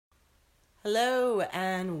Hello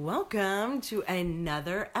and welcome to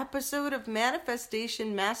another episode of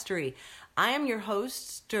Manifestation Mastery. I am your host,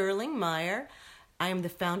 Sterling Meyer. I am the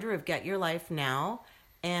founder of Get Your Life Now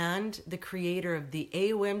and the creator of the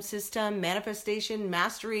AOM system, Manifestation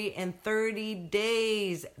Mastery in 30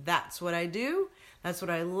 Days. That's what I do. That's what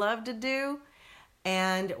I love to do.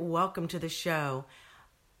 And welcome to the show.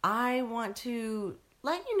 I want to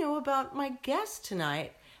let you know about my guest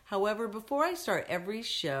tonight. However, before I start every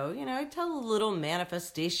show, I tell a little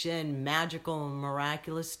manifestation, magical,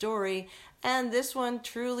 miraculous story. And this one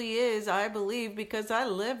truly is, I believe, because I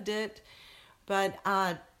lived it. But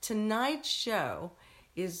tonight's show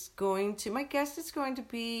my guest is going to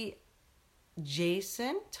be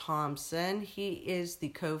Jason Thompson. He is the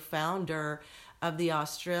co-founder of the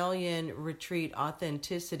Australian retreat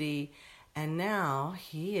Authenticity. And now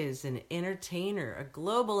he is an entertainer, a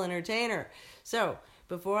global entertainer. So,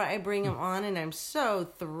 before I bring him on, and I'm so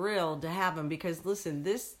thrilled to have him because listen,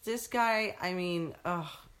 this guy,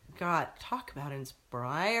 oh God, talk about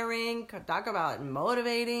inspiring, talk about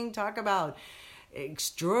motivating, talk about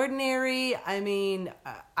extraordinary. I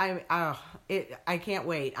can't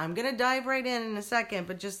wait. I'm gonna dive right in a second,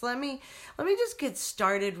 but just let me just get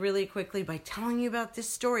started really quickly by telling you about this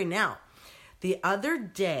story. Now, the other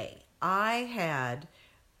day I had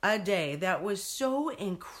a day that was so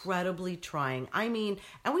incredibly trying. And we've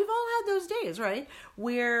all had those days, right?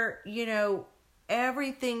 Where,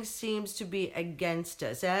 everything seems to be against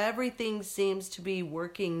us. Everything seems to be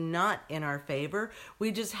working not in our favor. We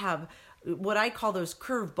just have what I call those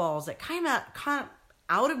curveballs that come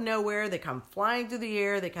out of nowhere. They come flying through the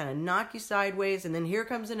air. They kind of knock you sideways. And then here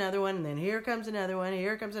comes another one. And then here comes another one. And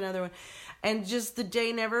here comes another one. And just the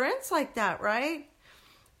day never ends like that, right?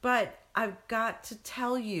 But I've got to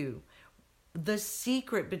tell you the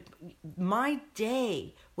secret. But my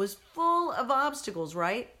day was full of obstacles,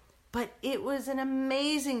 right? But it was an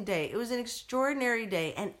amazing day. It was an extraordinary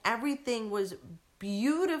day. And everything was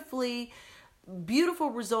beautiful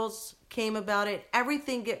results came about it.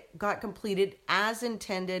 Everything got completed as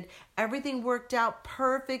intended. Everything worked out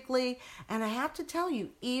perfectly. And I have to tell you,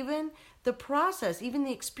 even the process, even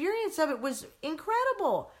the experience of it was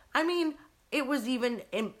incredible. It was even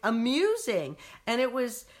amusing, and it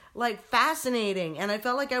was fascinating, and I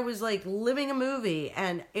felt like I was living a movie,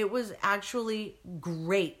 and it was actually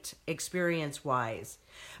great experience-wise.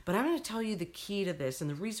 But I'm going to tell you the key to this, and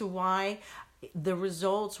the reason why the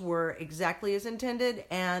results were exactly as intended,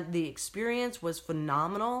 and the experience was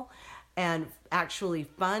phenomenal and actually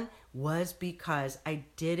fun, was because I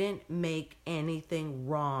didn't make anything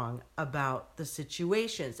wrong about the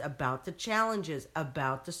situations, about the challenges,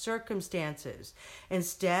 about the circumstances.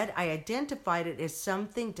 Instead, I identified it as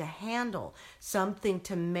something to handle, something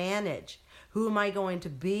to manage. Who am I going to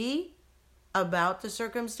be about the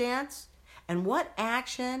circumstance? And what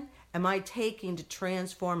action am I taking to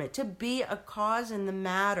transform it, to be a cause in the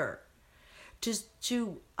matter,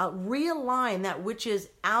 to realign that which is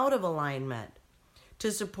out of alignment,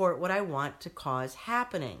 to support what I want to cause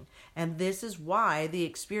happening. And this is why the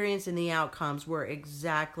experience and the outcomes were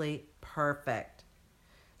exactly perfect.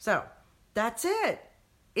 So, that's it.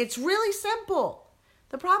 It's really simple.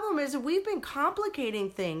 The problem is that we've been complicating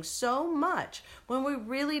things so much when we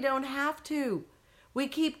really don't have to. We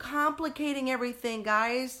keep complicating everything,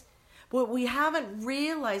 guys. What we haven't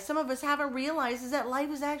realized, some of us haven't realized, is that life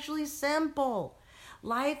is actually simple.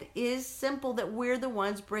 Life is simple, that we're the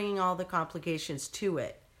ones bringing all the complications to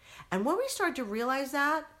it. And when we start to realize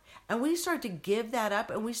that, and we start to give that up,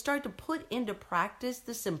 and we start to put into practice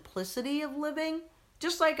the simplicity of living,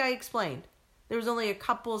 just like I explained, there was only a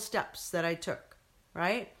couple of steps that I took,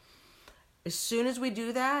 right? As soon as we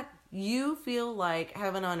do that, you feel like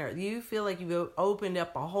heaven on earth. You feel like you've opened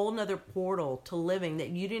up a whole nother portal to living that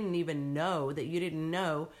you didn't even know,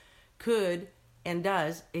 could and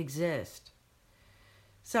does exist.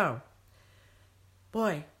 So,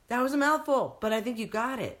 boy, that was a mouthful, but I think you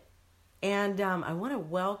got it. And I want to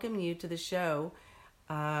welcome you to the show,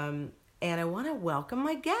 and I want to welcome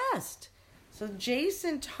my guest. So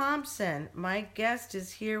Jason Thompson, my guest,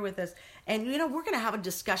 is here with us. And, we're going to have a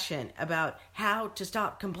discussion about how to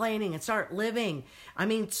stop complaining and start living. I've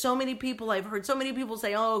heard so many people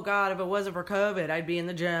say, oh, God, if it wasn't for COVID, I'd be in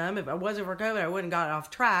the gym. If it wasn't for COVID, I wouldn't got off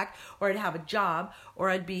track, or I'd have a job, or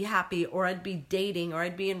I'd be happy, or I'd be dating, or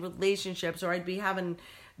I'd be in relationships, or I'd be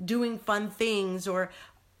doing fun things, or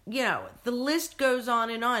the list goes on.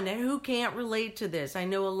 And who can't relate to this? I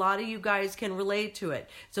know a lot of you guys can relate to it.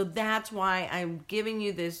 So that's why I'm giving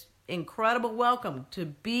you this incredible welcome to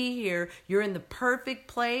be here. You're in the perfect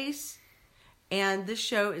place, and this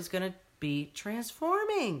show is going to be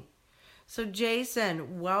transforming. So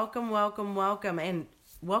Jason, welcome, welcome, welcome, and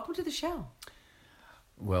welcome to the show.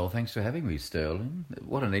 Well, thanks for having me, Sterling.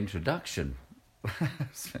 What an introduction.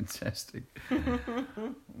 It's fantastic.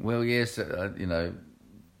 Well, yes,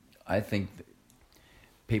 I think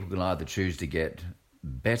people can either choose to get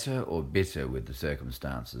better or bitter with the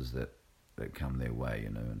circumstances that come their way,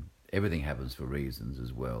 and everything happens for reasons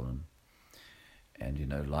as well.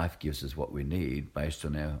 And life gives us what we need based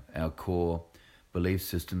on our core belief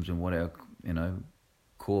systems and what our,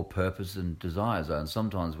 core purpose and desires are. And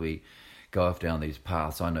sometimes we go off down these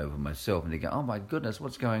paths, I know for myself, and you go, oh my goodness,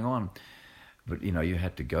 what's going on? But, you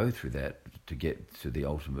had to go through that to get to the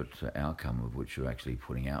ultimate outcome of which you're actually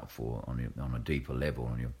putting out for on a deeper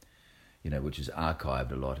level, which is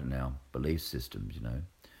archived a lot in our belief systems,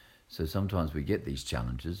 So sometimes we get these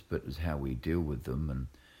challenges, but it's how we deal with them and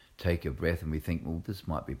take a breath and we think, well, this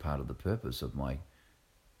might be part of the purpose of my,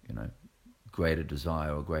 greater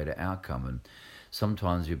desire or greater outcome. And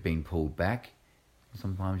sometimes you've been pulled back,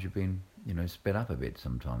 sometimes you've been, sped up a bit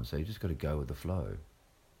sometimes. So you just got to go with the flow.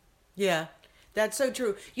 Yeah, that's so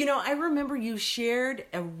true. I remember you shared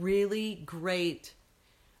a really great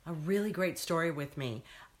story with me.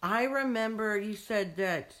 I remember you said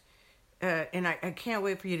that, and I can't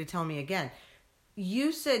wait for you to tell me again.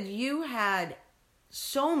 You said you had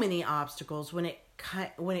so many obstacles when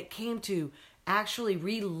it came to actually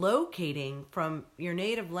relocating from your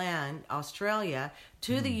native land, Australia,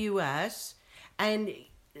 to the U.S. And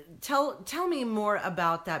tell me more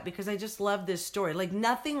about that, because I just love this story. Like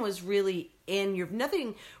nothing was in your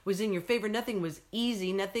favor. Nothing was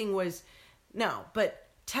easy. But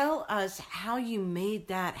tell us how you made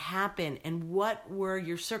that happen and what were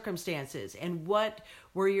your circumstances and what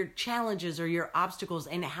were your challenges or your obstacles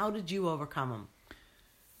and how did you overcome them?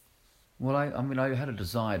 Well, I had a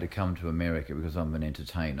desire to come to America because I'm an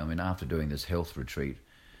entertainer. After doing this health retreat,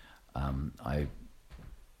 I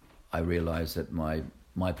realized that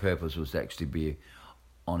my purpose was to actually be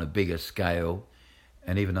on a bigger scale.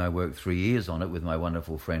 And even though I worked 3 years on it with my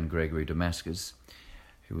wonderful friend Gregory Damascus,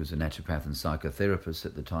 who was a naturopath and psychotherapist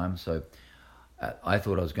at the time, so I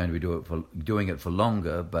thought I was going to be doing it for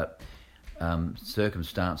longer, but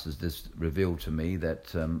circumstances just revealed to me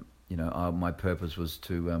that my purpose was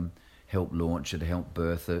to help launch it, help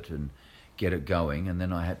birth it, and get it going. And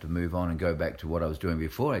then I had to move on and go back to what I was doing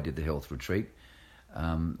before I did the health retreat,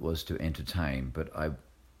 was to entertain. But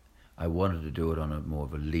I wanted to do it on a more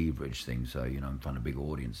of a leverage thing, so in front of big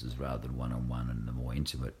audiences rather than one-on-one and the more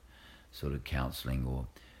intimate sort of counselling or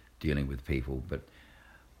dealing with people. But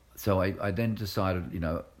so I then decided,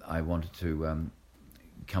 I wanted to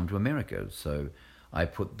come to America. So I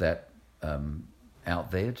put that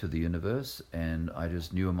out there to the universe, and I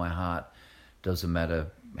just knew in my heart, doesn't matter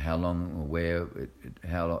how long or where,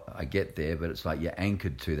 how I get there, but it's like you're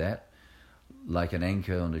anchored to that. Like an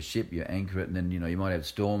anchor on a ship, you anchor it, and then, you might have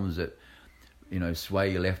storms that,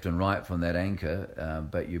 sway you left and right from that anchor,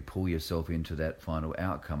 but you pull yourself into that final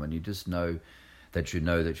outcome, and you just know that you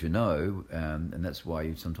know, and that's why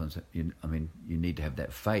you sometimes, you need to have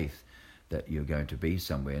that faith that you're going to be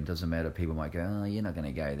somewhere. And it doesn't matter, people might go, oh, you're not going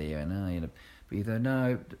to go there, and but you go,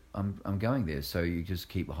 no, I'm going there. So you just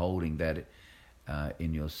keep holding that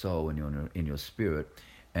in your soul and in your spirit,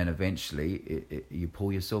 and eventually you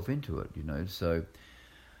pull yourself into it, So,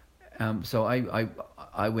 so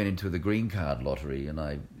I went into the green card lottery, and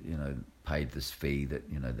I paid this fee that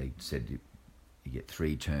they said you get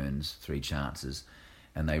 3 turns, 3 chances,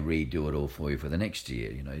 and they redo it all for you for the next year.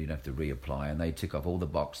 You don't have to reapply, and they tick off all the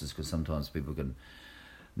boxes, because sometimes people can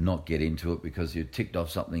not get into it because you ticked off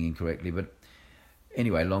something incorrectly. But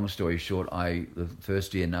anyway, long story short, the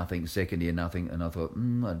first year nothing, second year nothing, and I thought,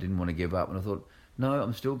 I didn't want to give up, and I thought, no,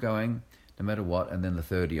 I'm still going, no matter what. And then the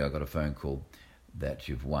third year I got a phone call that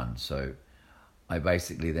you've won. So I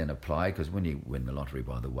basically then applied, because when you win the lottery,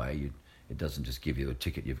 by the way, it doesn't just give you a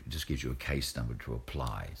ticket, it just gives you a case number to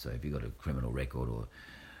apply. So if you've got a criminal record or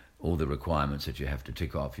all the requirements that you have to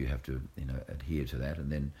tick off, you have to adhere to that, and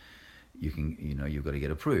then you can, you've got to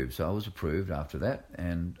get approved. So I was approved after that,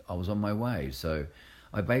 and I was on my way. So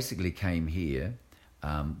I basically came here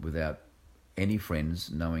without any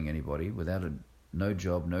friends, knowing anybody, without no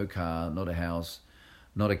job, no car, not a house,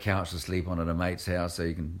 not a couch to sleep on at a mate's house so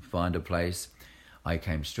you can find a place. I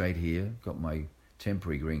came straight here, got my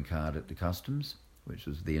temporary green card at the customs, which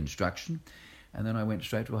was the instruction, and then I went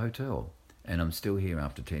straight to a hotel, and I'm still here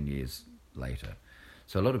after 10 years later.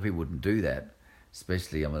 So a lot of people wouldn't do that,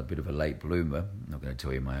 especially I'm a bit of a late bloomer. I'm not going to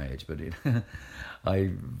tell you my age, but I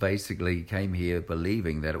basically came here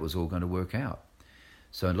believing that it was all going to work out.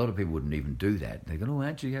 So a lot of people wouldn't even do that. They go, oh,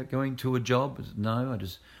 actually going to a job? No,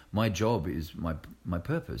 my job is my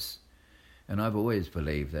purpose. And I've always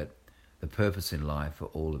believed that the purpose in life for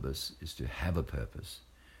all of us is to have a purpose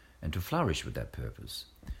and to flourish with that purpose,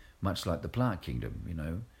 much like the plant kingdom, you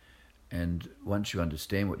know. And once you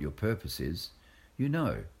understand what your purpose is, you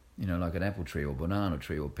know, like an apple tree or banana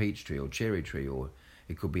tree or peach tree or cherry tree, or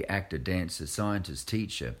it could be actor, dancer, scientist,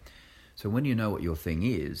 teacher. So when you know what your thing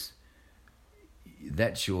is,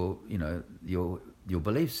 that's your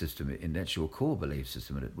belief system, and that's your core belief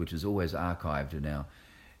system, which is always archived in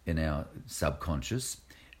our subconscious,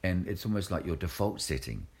 and it's almost like your default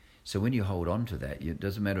setting. So when you hold on to that, it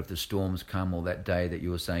doesn't matter if the storms come or that day that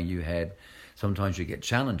you were saying you had. Sometimes you get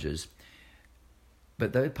challenges,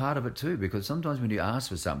 but they're part of it too, because sometimes when you ask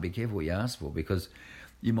for something, be careful what you ask for, because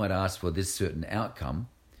you might ask for this certain outcome,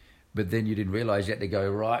 but then you didn't realize you had to go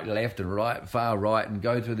right, left, and right, far right, and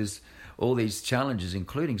go through all these challenges,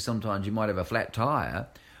 including sometimes you might have a flat tire,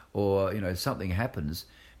 or something happens,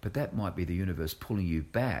 but that might be the universe pulling you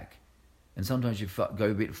back. And sometimes you go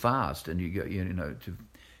a bit fast, and you go,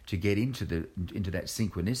 to get into that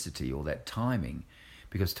synchronicity or that timing,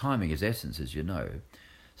 because timing is essence, as you know.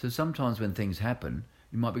 So sometimes when things happen,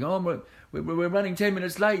 you might be going, oh, we're running 10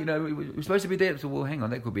 minutes late, we're supposed to be there. So, well, hang on,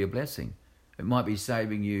 that could be a blessing. It might be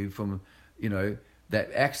saving you from,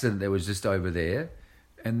 that accident that was just over there.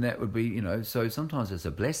 And that would be, so sometimes it's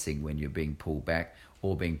a blessing when you're being pulled back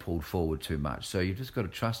or being pulled forward too much. So you've just got to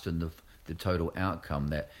trust in the total outcome,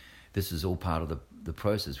 that this is all part of the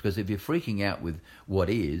process. Because if you're freaking out with what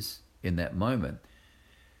is in that moment,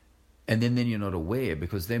 and then you're not aware,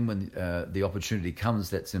 because then when the opportunity comes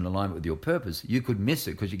that's in alignment with your purpose, you could miss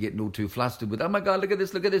it because you're getting all too flustered with, oh my God, look at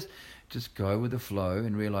this. Just go with the flow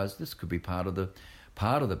and realize this could be part of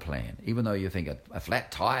the plan. Even though you think a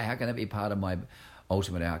flat tire, how can that be part of my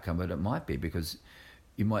ultimate outcome? But it might be, because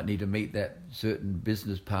you might need to meet that certain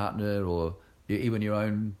business partner, or even your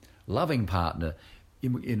own loving partner,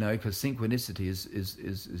 because synchronicity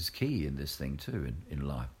is key in this thing too, in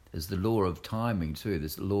life. There's the law of timing too.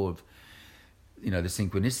 There's the law of, the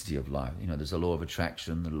synchronicity of life. There's a law of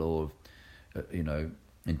attraction, the law of,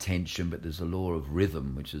 intention, but there's a law of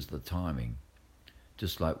rhythm, which is the timing.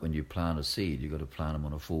 Just like when you plant a seed, you've got to plant them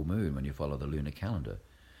on a full moon when you follow the lunar calendar.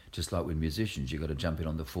 Just like with musicians, you've got to jump in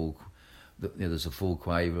on there's a full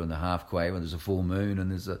quaver and the half quaver, and there's a full moon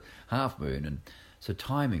and there's a half moon. And so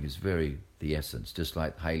timing is very the essence, just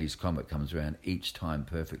like Halley's Comet comes around each time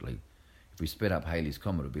perfectly. If we sped up Halley's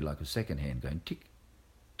Comet, it would be like a second hand going tick,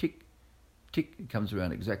 tick, tick. It comes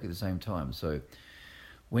around exactly the same time. So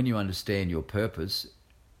when you understand your purpose,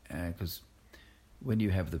 because when you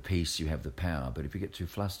have the peace, you have the power. But if you get too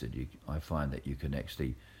flustered, I find that you can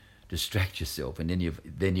actually distract yourself, and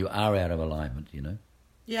then you are out of alignment,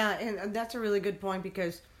 Yeah, and that's a really good point,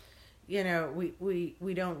 because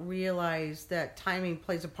we don't realize that timing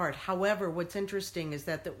plays a part. However, what's interesting is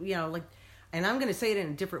that and I'm going to say it in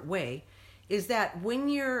a different way, is that when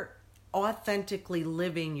you're authentically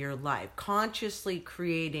living your life, consciously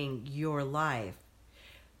creating your life,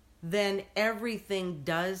 then everything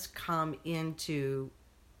does come into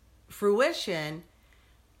fruition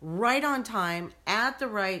right on time, at the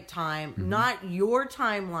right time, not your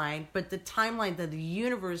timeline, but the timeline that the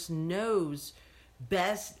universe knows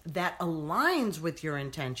best, that aligns with your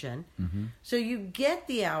intention. So you get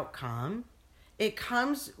the outcome. It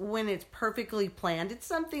comes when it's perfectly planned. It's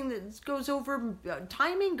something that goes over,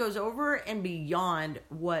 timing goes over and beyond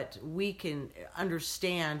what we can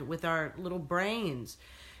understand with our little brains.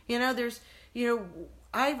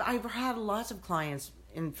 I've had lots of clients,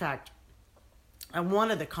 in fact, and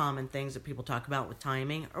one of the common things that people talk about with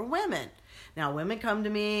timing are women. Now, women come to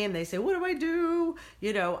me and they say, what do I do?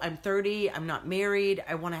 I'm 30, I'm not married,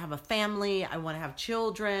 I want to have a family, I want to have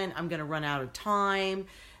children, I'm going to run out of time,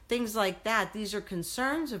 things like that. These are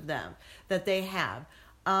concerns of them that they have.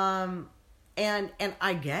 And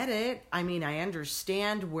I get it. I mean, I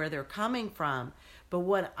understand where they're coming from. But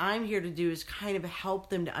what I'm here to do is kind of help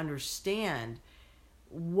them to understand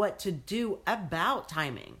what to do about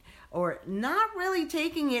timing, or not really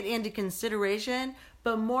taking it into consideration,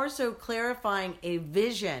 but more so clarifying a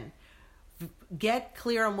vision. Get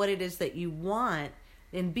clear on what it is that you want,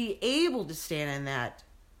 and be able to stand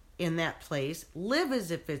in that place, live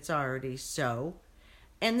as if it's already so,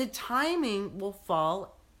 and the timing will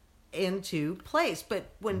fall into place. But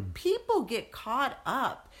when people get caught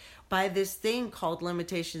up by this thing called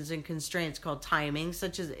limitations and constraints called timing,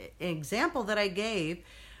 such as an example that I gave,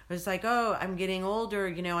 it was like, oh, I'm getting older,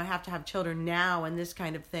 I have to have children now, and this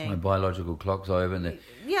kind of thing. My biological clock's over.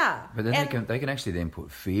 Yeah. But then they can actually then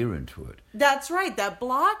put fear into it. That's right. That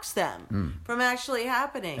blocks them from actually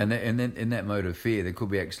happening. And then in that mode of fear, there could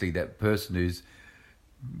be actually that person who's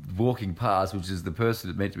walking past, which is the person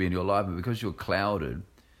that's meant to be in your life, but because you're clouded,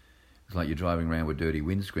 it's like you're driving around with dirty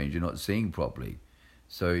windscreens, you're not seeing properly.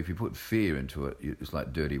 So if you put fear into it, it's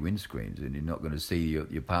like dirty windscreens, and you're not going to see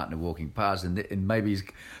your partner walking past, and maybe the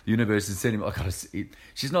universe is sending him, I got to see,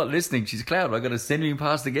 she's not listening, she's clouded, I've got to send him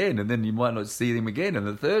past again, and then you might not see him again, and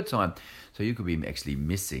the third time. So you could be actually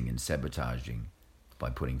missing and sabotaging by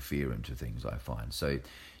putting fear into things, I find. So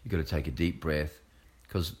you've got to take a deep breath,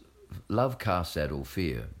 because love casts out all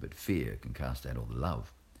fear, but fear can cast out all the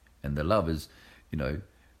love. And the love is,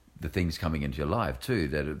 the things coming into your life too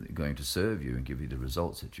that are going to serve you and give you the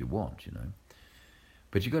results that you want,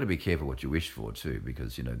 But you've got to be careful what you wish for too,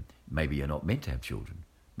 because, maybe you're not meant to have children.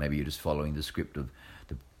 Maybe you're just following the script of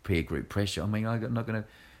the peer group pressure. I mean, I'm not going to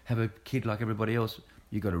have a kid like everybody else.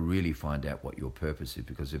 You've got to really find out what your purpose is,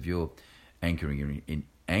 because if you're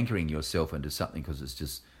anchoring yourself into something because it's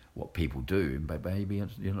just what people do, but maybe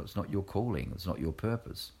it's not your calling, it's not your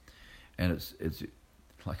purpose. And it's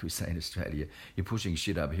like we say in Australia, you're pushing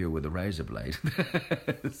shit uphill with a razor blade.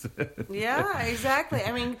 Yeah, exactly.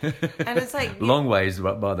 I mean, and it's like... Long ways,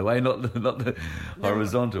 by the way, not the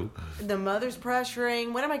horizontal. The mother's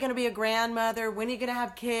pressuring, when am I going to be a grandmother? When are you going to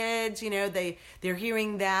have kids? They're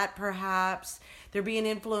hearing that perhaps. They're being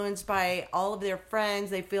influenced by all of their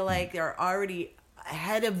friends. They feel like they're already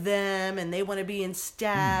ahead of them and they want to be in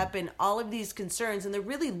step and all of these concerns. And they're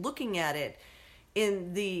really looking at it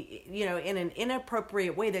in in an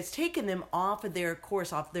inappropriate way that's taken them off of their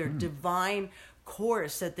course, off their divine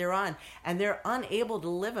course that they're on, and they're unable to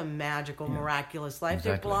live a magical, miraculous life.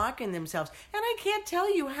 Exactly. They're blocking themselves. And I can't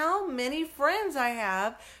tell you how many friends I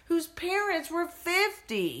have whose parents were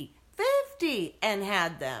 50 and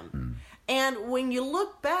had them. And when you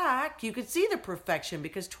look back, you could see the perfection,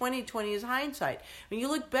 because 20/20 is hindsight. When you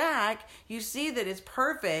look back, you see that it's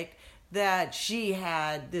perfect that she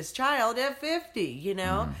had this child at 50,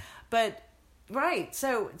 But, right,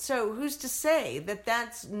 so who's to say that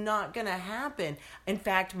that's not going to happen? In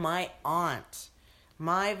fact, my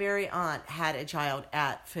very aunt had a child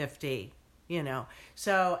at 50,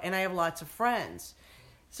 So, and I have lots of friends.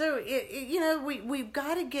 So, we've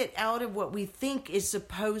got to get out of what we think is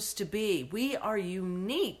supposed to be. We are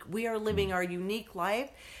unique. We are living our unique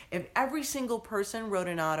life. If every single person wrote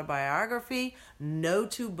an autobiography, no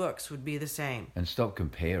two books would be the same. And stop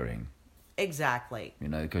comparing. Exactly.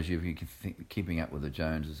 Because you're keeping up with the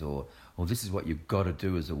Joneses, or this is what you've got to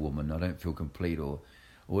do as a woman. I don't feel complete, or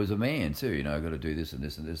as a man too. I've got to do this and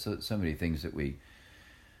this and this. So many things that we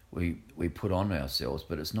put on ourselves,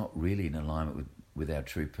 but it's not really in alignment with our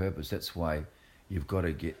true purpose. That's why you've got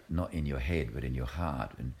to get not in your head but in your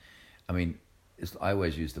heart. And I mean, I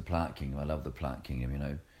always use the plant kingdom. I love the plant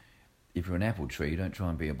kingdom. If you're an apple tree, don't try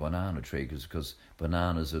and be a banana tree, because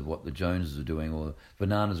bananas are what the Joneses are doing, or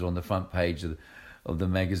bananas are on the front page of the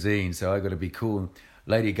magazine. So I've got to be cool.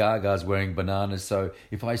 Lady Gaga's wearing bananas, so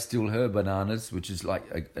if I steal her bananas, which is like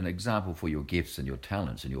an example for your gifts and your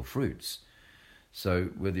talents and your fruits. So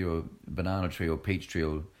whether you're a banana tree or peach tree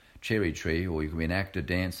or cherry tree, or you can be an actor,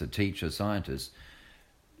 dancer, teacher, scientist,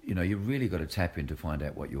 you've really got to tap in to find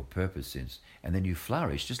out what your purpose is. And then you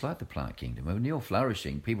flourish, just like the plant kingdom. When you're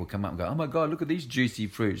flourishing, people come up and go, oh my God, look at these juicy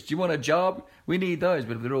fruits. Do you want a job? We need those.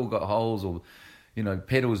 But if they've all got holes, or,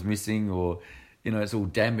 petals missing, or, it's all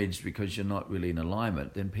damaged because you're not really in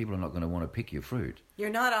alignment, then people are not going to want to pick your fruit. You're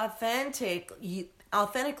not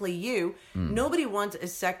authentically you. Nobody wants a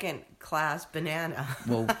second-class banana.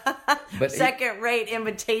 Well, but second-rate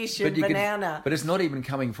imitation banana. But it's not even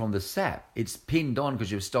coming from the sap. It's pinned on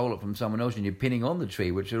because you've stole it from someone else, and you're pinning on the tree,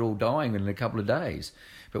 which are all dying in a couple of days.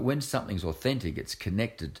 But when something's authentic, it's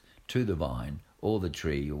connected to the vine or the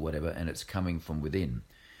tree or whatever, and it's coming from within.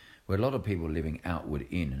 Where a lot of people are living outward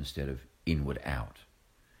in instead of inward out.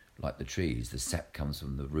 Like the trees, the sap comes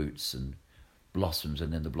from the roots and blossoms,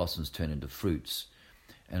 and then the blossoms turn into fruits.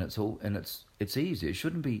 And it's easy. It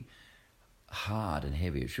shouldn't be hard and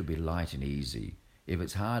heavy. It should be light and easy. If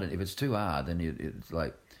it's hard, and if it's too hard, then it's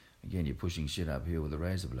like, again, you're pushing shit uphill with a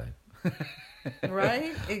razor blade.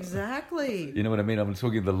 Right? Exactly. You know what I mean? I'm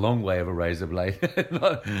talking the long way of a razor blade,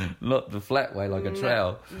 not the flat way like a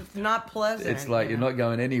trowel. Not pleasant. It's like you're not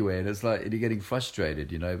going anywhere, and it's like you're getting frustrated,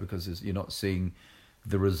 because you're not seeing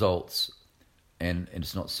the results, and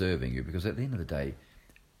it's not serving you. Because at the end of the day,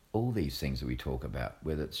 all these things that we talk about,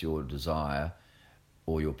 whether it's your desire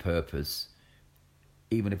or your purpose,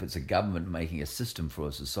 even if it's a government making a system for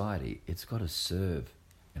a society, it's got to serve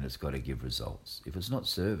and it's got to give results. If it's not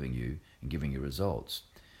serving you and giving you results,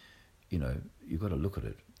 you've got to look at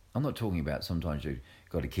it. I'm not talking about sometimes you've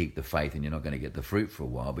got to keep the faith and you're not going to get the fruit for a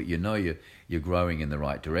while, but you know you're growing in the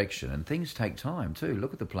right direction. And things take time too.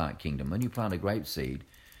 Look at the plant kingdom. When you plant a grape seed,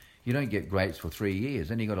 you don't get grapes for 3 years.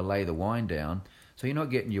 Then you've got to lay the wine down. So you're not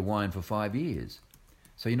getting your wine for 5 years.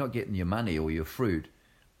 So you're not getting your money or your fruit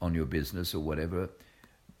on your business or whatever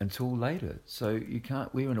until later. So you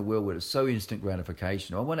can't, we're in a world where it's so instant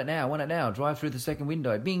gratification. I want it now, drive through the second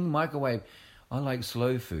window, bing, microwave. I like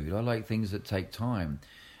slow food. I like things that take time.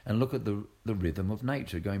 And look at the rhythm of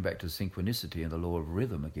nature, going back to synchronicity and the law of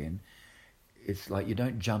rhythm again. It's like you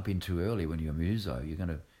don't jump in too early when you're a muso. You're going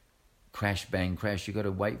to crash, bang, crash. You've got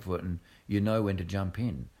to wait for it, and you know when to jump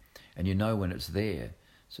in. And you know when it's there.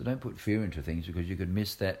 So don't put fear into things, because you could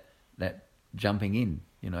miss that jumping in,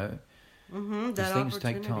 you know. Mm-hmm, that things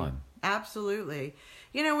take time. Absolutely.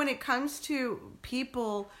 You know, when it comes to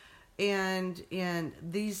people and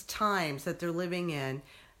these times that they're living in,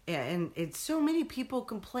 and it's so many people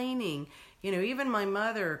complaining, you know, even my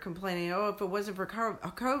mother complaining, oh, if it wasn't for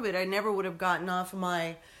COVID, I never would have gotten off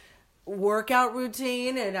my workout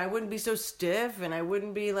routine, and I wouldn't be so stiff, and I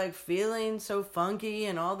wouldn't be like feeling so funky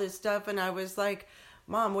and all this stuff. And I was like,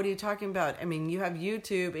 Mom, what are you talking about? I mean, you have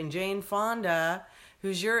YouTube and Jane Fonda,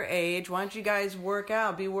 who's your age. Why don't you guys work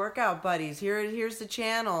out? Be workout buddies. Here's the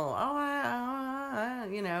channel.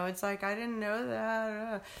 You know, it's like, I didn't know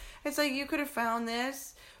that. It's like, you could have found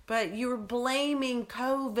this, but you're blaming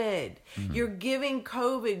COVID. Mm-hmm. You're giving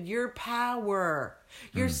COVID your power.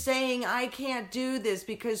 You're saying, I can't do this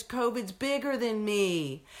because COVID's bigger than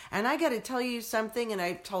me. And I got to tell you something, and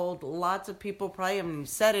I've told lots of people, probably haven't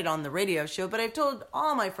said it on the radio show, but I've told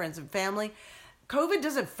all my friends and family, COVID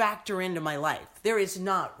doesn't factor into my life. There is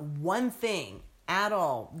not one thing at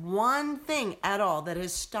all that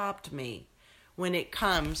has stopped me when it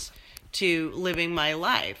comes to living my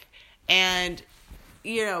life. And,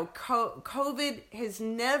 you know, COVID has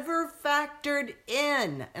never factored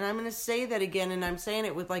in. And I'm going to say that again, and I'm saying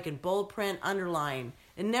it with like in bold print, underline.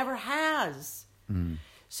 It never has. Mm.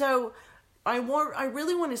 So I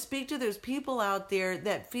really want to speak to those people out there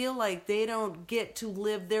that feel like they don't get to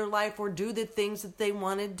live their life or do the things that they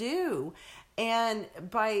want to do. And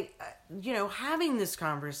by, you know, having this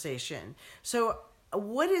conversation. So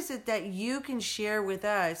what is it that you can share with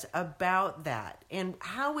us about that? And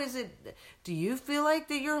how is it, do you feel like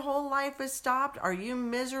that your whole life has stopped? Are you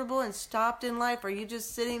miserable and stopped in life? Are you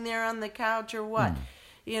just sitting there on the couch or what?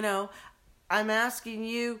 You know, I'm asking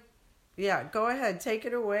you. Yeah, go ahead. Take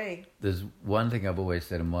it away. There's one thing I've always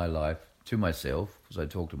said in my life to myself, because I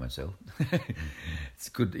talk to myself. It's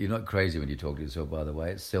good. You're not crazy when you talk to yourself, by the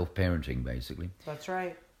way. It's self-parenting, basically. That's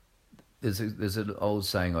right. There's an old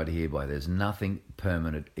saying I'd hear by, there's nothing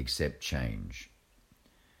permanent except change.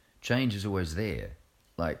 Change is always there.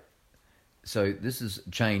 Like, so this has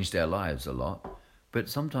changed our lives a lot. But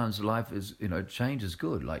sometimes life is, you know, change is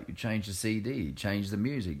good. Like you change the CD, change the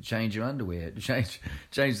music, change your underwear, change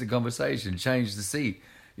the conversation, change the seat,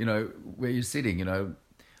 you know, where you're sitting, you know.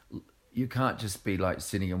 You can't just be like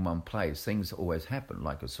sitting in one place. Things always happen.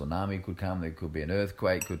 Like a tsunami could come, there could be an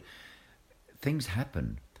earthquake, things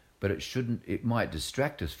happen. But it might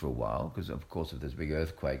distract us for a while, because of course if there's a big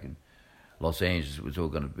earthquake in Los Angeles, it was all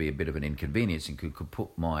going to be a bit of an inconvenience and could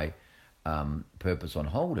put my purpose on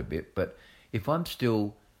hold a bit. But if I'm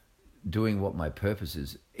still doing what my purpose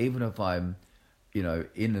is, even if I'm, you know,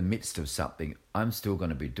 in the midst of something, I'm still going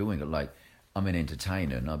to be doing it. Like, I'm an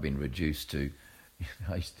entertainer and I've been reduced to, you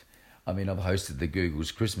know, I've hosted the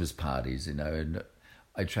Google's Christmas parties, you know, and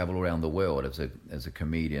I travel around the world as a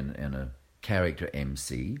comedian and a character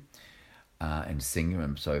MC and singer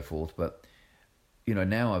and so forth. But, you know,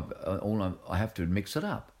 now I have to mix it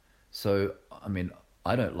up. So, I mean,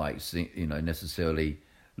 I don't like, you know, necessarily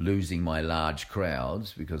losing my large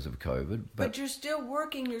crowds because of COVID. But you're still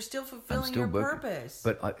working. You're still fulfilling your purpose.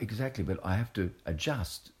 But exactly. But I have to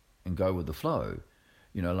adjust and go with the flow.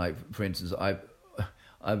 You know, like, for instance,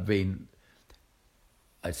 I've been,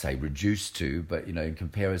 I'd say reduced to, but, you know, in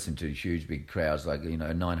comparison to huge big crowds, like, you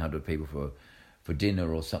know, 900 people for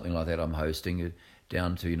dinner or something like that I'm hosting,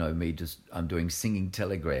 down to, you know, I'm doing singing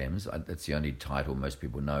telegrams. That's the only title most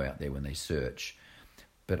people know out there when they search.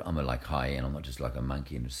 But I'm like high-end. I'm not just like a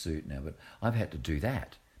monkey in a suit now. But I've had to do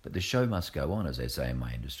that. But the show must go on, as they say in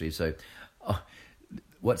my industry. So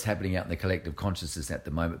what's happening out in the collective consciousness at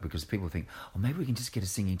the moment, because people think, oh, maybe we can just get a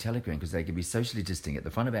singing telegram because they can be socially distant at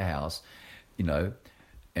the front of our house, you know,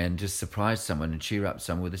 and just surprise someone and cheer up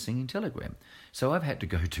someone with a singing telegram. So I've had to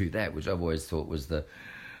go do that, which I've always thought was the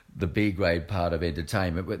B-grade part of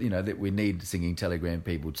entertainment. But, you know, that we need singing telegram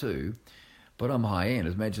people too. But I'm high-end.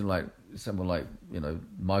 Imagine like someone like, you know,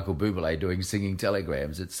 Michael Bublé doing singing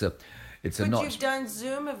telegrams. It's it's but a notch. You've done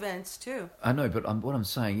Zoom events too. I know, but what I'm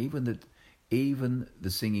saying, even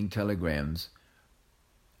the singing telegrams,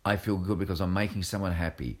 I feel good because I'm making someone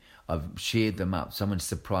happy. I've shared them up. Someone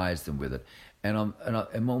surprised them with it, and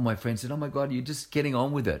all my friends said, "Oh my God, you're just getting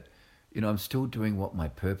on with it." I'm still doing what my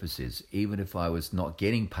purpose is, even if I was not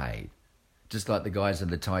getting paid. Just like the guys in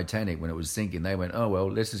the Titanic when it was sinking, they went, "Oh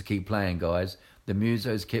well, let's just keep playing, guys." The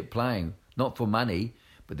musos kept playing, not for money,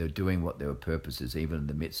 but they're doing what their purpose is, even in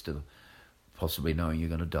the midst of possibly knowing you're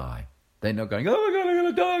going to die. They're not going, "Oh my God, I'm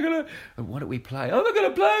going to die, And why don't we play? Oh, I'm going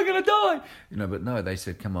to play, I'm going to die. But no, they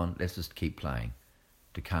said, "Come on, let's just keep playing,"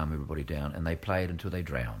 to calm everybody down. And they played until they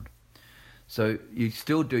drowned. So you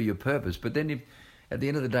still do your purpose, but then at the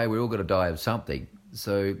end of the day, we're all going to die of something.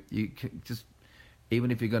 So you just,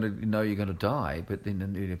 even if you're going to know you're going to die, but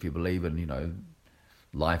then if you believe in,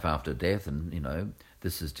 life after death and,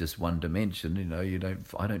 this is just one dimension,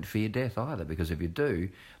 I don't fear death either, because if you do,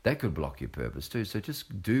 that could block your purpose too. So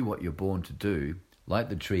just do what you're born to do, like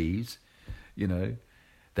the trees,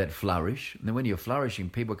 that flourish. And then when you're flourishing,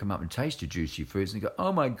 people come up and taste your juicy fruits and go,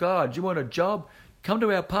 "Oh my God, you want a job? Come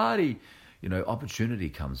to our party." Opportunity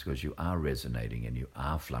comes because you are resonating and you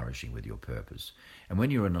are flourishing with your purpose. And when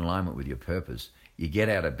you're in alignment with your purpose, you get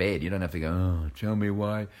out of bed. You don't have to go, "Oh, tell me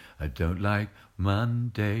why I don't like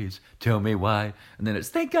Mondays. Tell me why." And then it's,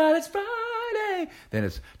 "Thank God it's Friday." Then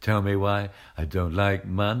it's, "Tell me why I don't like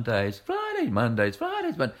Mondays. Mondays.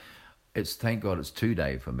 But it's, thank God it's 2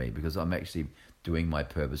 day for me, because I'm actually doing my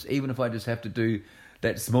purpose. Even if I just have to do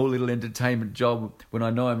that small little entertainment job when I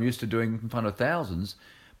know I'm used to doing in front of thousands.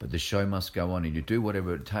 But the show must go on, and you do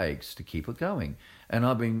whatever it takes to keep it going. And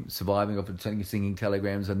I've been surviving off of singing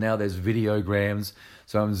telegrams, and now there's videograms.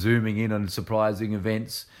 So I'm zooming in on surprising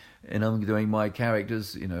events, and I'm doing my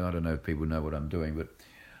characters. I don't know if people know what I'm doing, but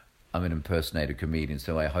I'm an impersonator comedian.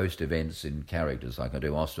 So I host events in characters. Like I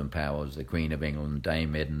do Austin Powers, the Queen of England,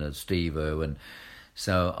 Dame Edna, Steve Irwin.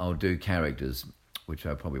 So I'll do characters, which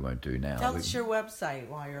I probably won't do now. Tell us your website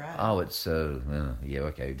while you're at it. Oh, it's, yeah,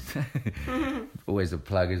 okay. Always a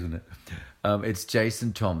plug, isn't it? It's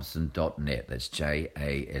jasonthompson.net. That's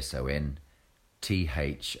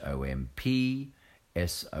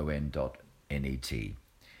JASONTHOMPSON.net.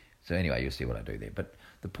 So anyway, you'll see what I do there. But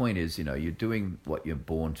the point is, you're doing what you're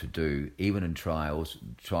born to do, even in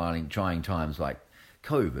trying times like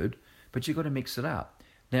COVID, but you've got to mix it up.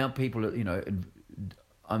 Now people are,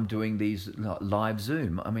 I'm doing these live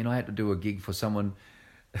Zoom. I mean, I had to do a gig for someone.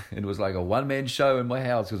 It was like a one-man show in my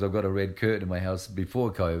house because I've got a red curtain in my house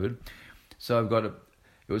before COVID. So it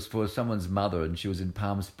was for someone's mother, and she was in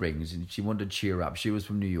Palm Springs, and she wanted to cheer up. She was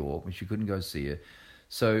from New York, and she couldn't go see her.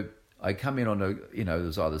 So I come in on it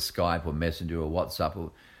was either Skype or Messenger or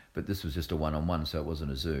WhatsApp, but this was just a one-on-one, so it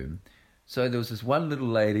wasn't a Zoom. So there was this one little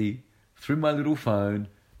lady through my little phone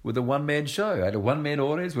with a one-man show. I had a one-man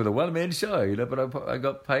audience with a one-man show, but I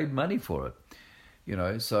got paid money for it,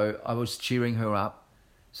 So I was cheering her up.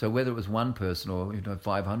 So whether it was one person or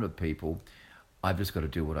 500 people, I've just got to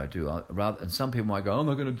do what I do. And some people might go, "I'm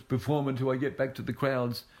not going to perform until I get back to the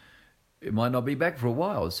crowds." It might not be back for a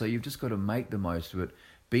while, so you've just got to make the most of it,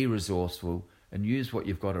 be resourceful, and use what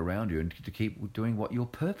you've got around you, and to keep doing what your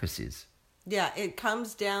purpose is. Yeah, it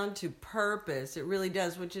comes down to purpose. It really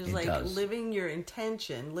does, which is living your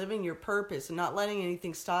intention, living your purpose, and not letting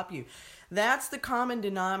anything stop you. That's the common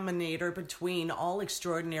denominator between all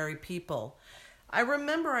extraordinary people. I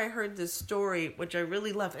remember I heard this story, which I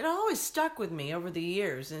really love. It always stuck with me over the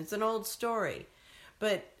years, and it's an old story.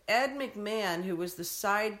 But Ed McMahon, who was the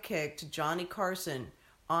sidekick to Johnny Carson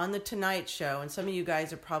on The Tonight Show, and some of you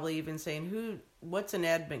guys are probably even saying, what's an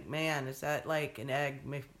Ed McMahon? Is that like an egg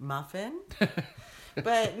muffin?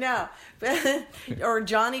 But no, or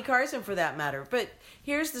Johnny Carson for that matter. But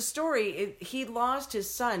here's the story. He lost his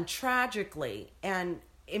son tragically and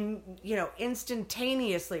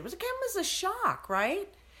instantaneously. It was a shock, right?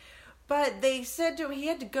 But they said to him he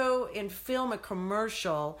had to go and film a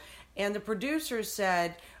commercial, and the producer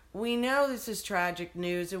said, "We know this is tragic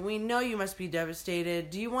news, and we know you must be devastated.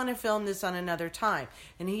 Do you want to film this on another time?"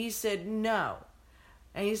 And he said, "No."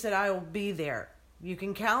 And he said, "I will be there. You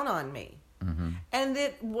can count on me." Mm-hmm. And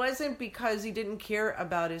it wasn't because he didn't care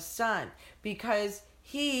about his son, because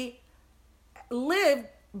he lived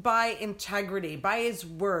by integrity, by his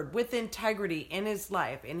word, with integrity in his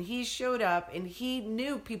life. And he showed up, and he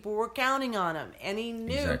knew people were counting on him, and he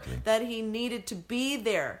knew that he needed to be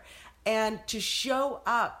there and to show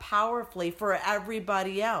up powerfully for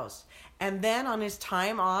everybody else. And then on his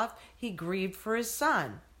time off, he grieved for his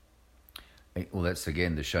son. Well, that's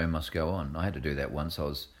again, the show must go on. I had to do that once.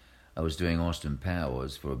 I was doing Austin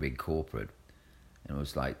Powers for a big corporate, and it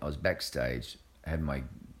was like I was backstage, had my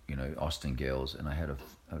Austin girls, and I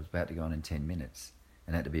was about to go on in 10 minutes,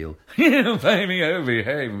 and had to be all, flaming over,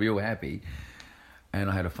 hey, and be all happy. And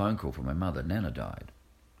I had a phone call from my mother. Nana died.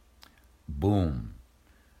 Boom.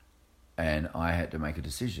 And I had to make a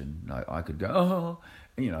decision. I could go,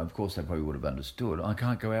 of course they probably would have understood. I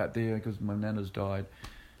can't go out there because my Nana's died.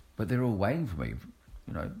 But they're all waiting for me,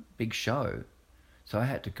 big show. So I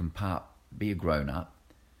had to be a grown-up,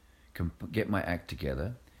 get my act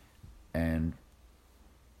together, and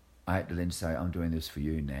I had to then say, I'm doing this for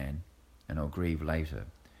you, Nan, and I'll grieve later.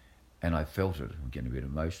 And I felt it. I'm getting a bit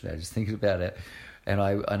emotional. I just thinking about it. And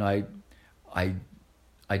I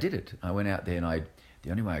did it. I went out there, and the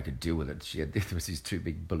only way I could deal with it, there was these 2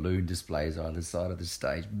 big balloon displays on either side of the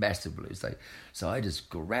stage, massive balloons. So I just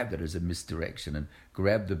grabbed it as a misdirection and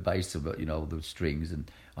grabbed the base of it, the strings, and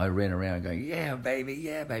I ran around going, yeah, baby.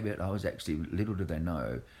 And I was actually, little did they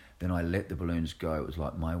know, then I let the balloons go. It was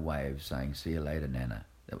like my way of saying, see you later, Nana.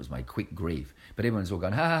 That was my quick grief. But everyone's all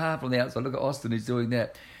going, ha, ha, ha, from the outside. Look at Austin, he's doing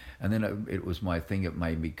that. And then it was my thing. It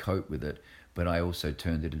made me cope with it. But I also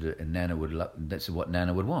turned it into, and Nana that's what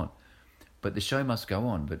Nana would want. But the show must go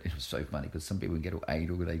on. But it was so funny because some people get all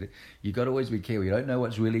angry. You got to always be careful. You don't know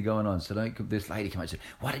what's really going on. So this lady came out and said,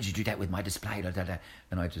 why did you do that with my display?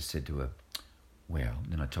 And I just said to her, well,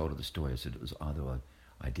 and then I told her the story. I said it was either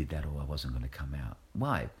I did that or I wasn't going to come out.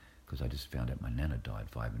 Why? Because I just found out my Nana died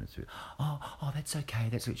 5 minutes ago. Oh, that's okay.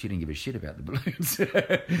 She didn't give a shit about the balloons.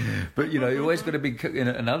 But, you always got to be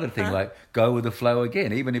another thing, like go with the flow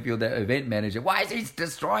again. Even if you're the event manager, why is he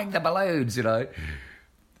destroying the balloons,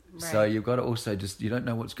 Right. So you've got to also you don't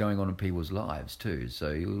know what's going on in people's lives too.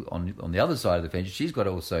 So on the other side of the fence, she's got to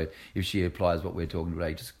also, if she applies what we're talking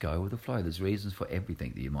today, just go with the flow. There's reasons for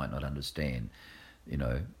everything that you might not understand,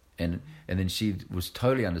 And then she was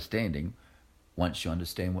totally understanding once you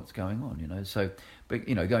understand what's going on, So, but,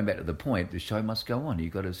 going back to the point, the show must go on.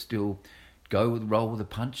 You've got to still roll with the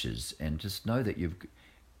punches and just know that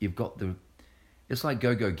you've got it's like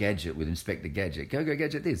go gadget with Inspector Gadget. Go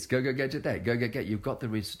gadget this, go gadget that, go get. You've got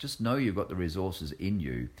just know you've got the resources in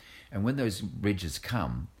you. And when those bridges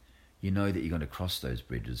come, you know that you're going to cross those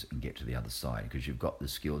bridges and get to the other side because you've got the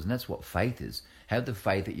skills. And that's what faith is. Have the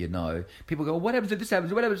faith that you know. People go, what happens if this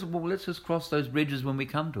happens? What happens? Well, let's just cross those bridges when we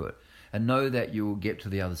come to it. And know that you will get to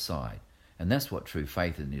the other side. And that's what true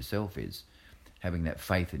faith in yourself is. Having that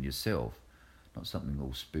faith in yourself. Not something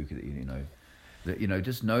all spooky that,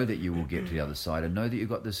 just know that you will get to the other side and know that you've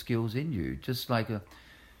got the skills in you. Just like,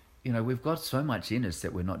 we've got so much in us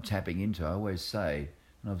that we're not tapping into. I always say,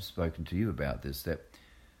 and I've spoken to you about this, that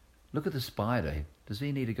look at the spider. Does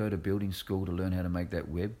he need to go to building school to learn how to make that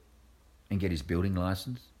web and get his building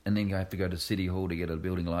license? And then have to go to City Hall to get a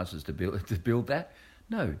building license to build that?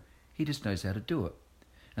 No. He just knows how to do it.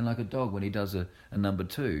 And like a dog, when he does a number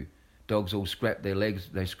 2, dogs all scrap their legs,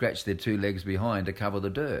 they scratch their 2 legs behind to cover the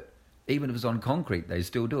dirt. Even if it's on concrete, they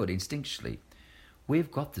still do it instinctually. We've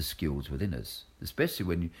got the skills within us, especially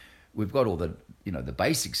when we've got all the, the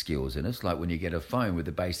basic skills in us, like when you get a phone with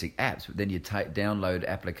the basic apps, but then you download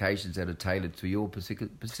applications that are tailored to your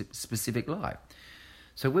specific life.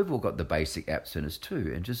 So we've all got the basic apps in us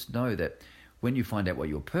too, and just know that when you find out what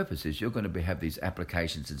your purpose is, you're going to have these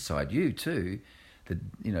applications inside you too,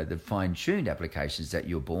 the fine-tuned applications that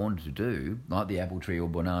you're born to do, like the apple tree or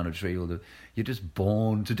banana tree, you're just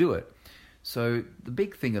born to do it. So the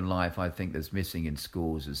big thing in life, I think, that's missing in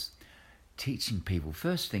schools is teaching people,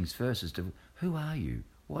 first things first, is to, who are you?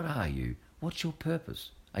 What are you? What's your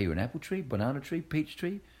purpose? Are you an apple tree, banana tree, peach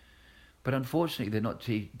tree? But unfortunately, they're not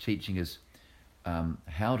teaching us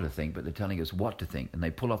how to think, but they're telling us what to think, and they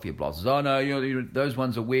pull off your blocks. Oh no, those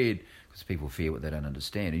ones are weird, because people fear what they don't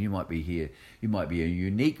understand. And you might be a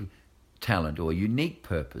unique talent or a unique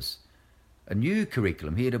purpose, a new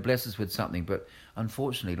curriculum here to bless us with something. But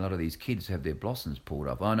unfortunately, a lot of these kids have their blossoms pulled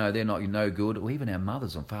off. Oh no, they're not no good. Or even our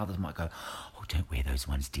mothers and fathers might go, oh, don't wear those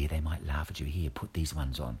ones, dear. They might laugh at you. Here, put these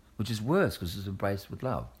ones on, which is worse because it's embraced with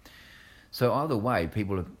love. So either way,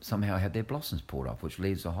 people have somehow had their blossoms pulled off, which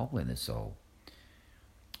leaves a hole in their soul.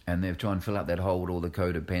 And they're trying to fill up that hole with all the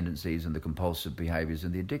codependencies and the compulsive behaviours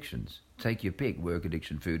and the addictions. Take your pick: work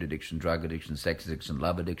addiction, food addiction, drug addiction, sex addiction,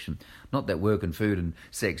 love addiction. Not that work and food and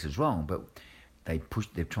sex is wrong, but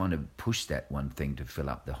they're trying to push that one thing to fill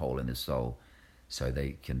up the hole in the soul, so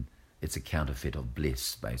they can. It's a counterfeit of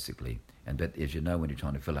bliss, basically. And but as you know, when you're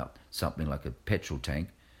trying to fill up something like a petrol tank,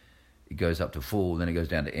 it goes up to full, then it goes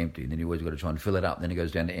down to empty, and then you always got to try and fill it up, then it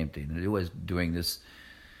goes down to empty, and you're always doing this.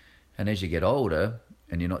 And as you get older,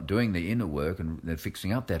 and you're not doing the inner work and they're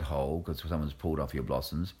fixing up that hole because someone's pulled off your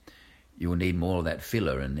blossoms, you'll need more of that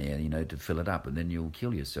filler in there, to fill it up, and then you'll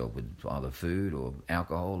kill yourself with either food or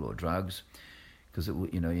alcohol or drugs, because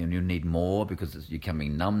and you need more because you're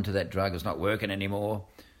becoming numb to that drug. It's not working anymore.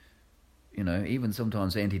 Even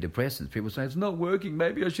sometimes antidepressants, people say, it's not working,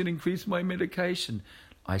 maybe I should increase my medication.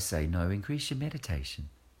 I say, no, increase your meditation.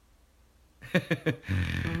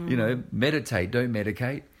 Meditate, don't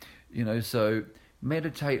medicate. So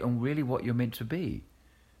meditate on really what you're meant to be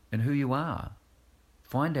and who you are.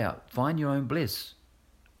 Find your own bliss.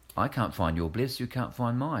 I can't find your bliss, you can't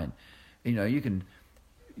find mine. You can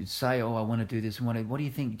say, oh, I want to do this. What do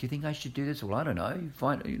you think? Do you think I should do this? Well, I don't know.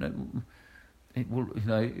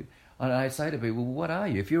 And I say to people, well, what are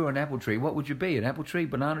you? If you were an apple tree, what would you be? An apple tree,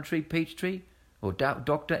 banana tree, peach tree? Or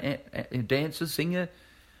doctor, dancer, singer?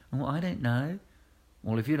 Well, I don't know.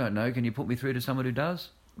 Well, if you don't know, can you put me through to someone who does?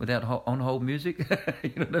 Without on-hold music?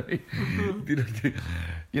 You know what I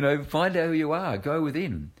mean? Find out who you are. Go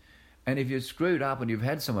within. And if you're screwed up and you've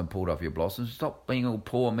had someone pulled off your blossoms, stop being all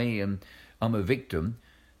poor me and I'm a victim.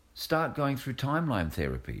 Start going through timeline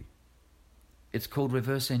therapy. It's called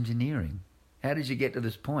reverse engineering. How did you get to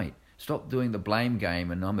this point? Stop doing the blame game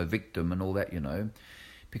and I'm a victim and all that,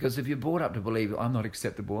 Because if you're brought up to believe I'm not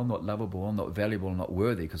acceptable, I'm not lovable, I'm not valuable, I'm not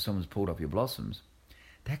worthy because someone's pulled off your blossoms,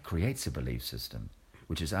 that creates a belief system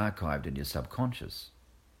which is archived in your subconscious.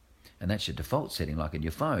 And that's your default setting, like in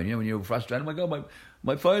your phone. When you're frustrated, oh my God,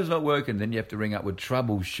 my phone's not working. Then you have to ring up with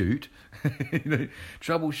troubleshoot.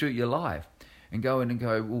 Troubleshoot your life. And go in and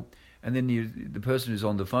go, well, and then the person who's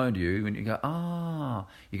on the phone to you, and you go,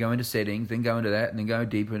 you go into settings, then go into that, and then go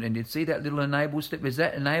deeper, and you see that little enable step. Is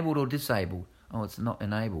that enabled or disabled? Oh, it's not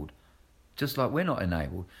enabled. Just like we're not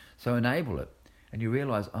enabled. So enable it. And you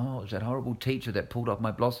realise, it's that horrible teacher that pulled off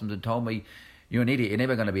my blossoms and told me, you're an idiot, you're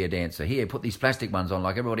never going to be a dancer. Here, put these plastic ones on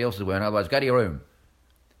like everybody else is wearing, otherwise go to your room.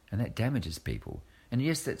 And that damages people. And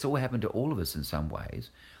yes, that's all happened to all of us in some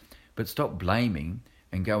ways. But stop blaming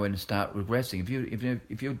and go in and start regressing.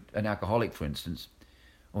 If you're an alcoholic, for instance,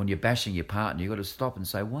 or you're bashing your partner, you've got to stop and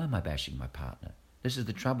say, why am I bashing my partner? This is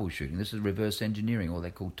the troubleshooting. This is reverse engineering, or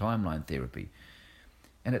they call timeline therapy.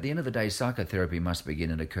 And at the end of the day, psychotherapy must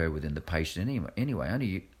begin and occur within the patient anyway.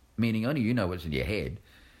 Only you know what's in your head.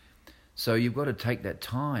 So you've got to take that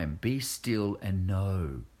time, be still and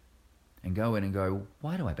know. And go in and go,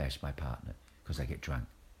 why do I bash my partner? Because they get drunk.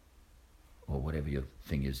 Or whatever your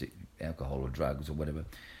thing is, alcohol or drugs or whatever.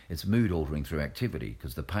 It's mood altering through activity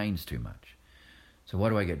because the pain's too much. So why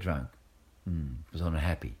do I get drunk? Because I'm not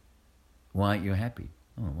happy. Why aren't you happy?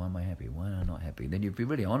 Oh, why am I happy? Why am I not happy? Then if you're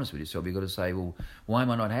really honest with yourself, you've got to say, well, why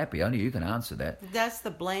am I not happy? Only you can answer that. That's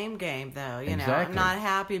the blame game, though. Exactly. I'm not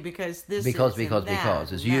happy because this because is and that.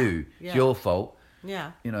 Because it's you. Yeah. It's your fault.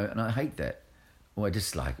 Yeah. And I hate that. Well, I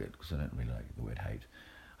dislike it because I don't really like the word hate.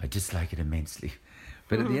 I dislike it immensely.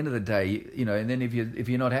 But at the end of the day, and then if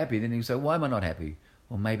you're not happy, then you say, why am I not happy?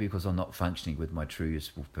 Well, maybe because I'm not functioning with my true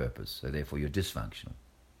useful purpose. So therefore you're dysfunctional.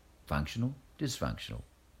 Functional, dysfunctional.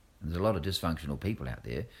 And there's a lot of dysfunctional people out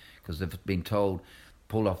there because they've been told,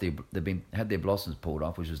 had their blossoms pulled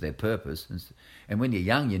off, which was their purpose. And when you're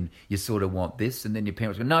young, you sort of want this, and then your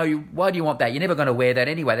parents go, no, why do you want that? You're never going to wear that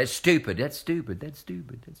anyway. That's stupid. That's stupid. That's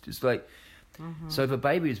stupid. That's just like... Mm-hmm. So if a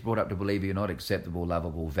baby is brought up to believe you're not acceptable,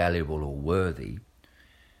 lovable, valuable, or worthy,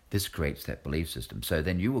 this creates that belief system. So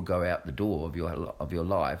then you will go out the door of your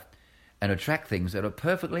life and attract things that are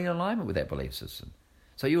perfectly in alignment with that belief system.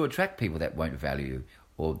 So you attract people that won't value you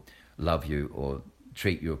or love you or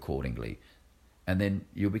treat you accordingly. And then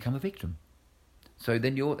you'll become a victim. So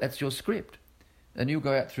then that's your script. And you'll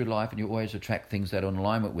go out through life and you always attract things that are in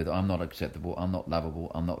alignment with, I'm not acceptable, I'm not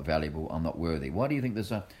lovable, I'm not valuable, I'm not worthy. Why do you think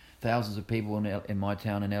there's thousands of people in my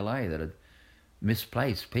town in LA that are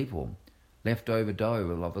misplaced people, leftover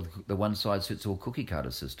dough, the one-size-fits-all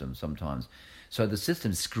cookie-cutter system sometimes. So the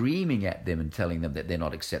system's screaming at them and telling them that they're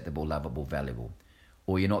not acceptable, lovable, valuable.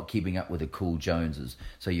 Or you're not keeping up with the cool Joneses,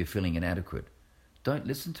 so you're feeling inadequate. Don't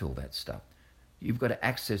listen to all that stuff. You've got to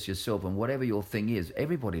access yourself, and whatever your thing is,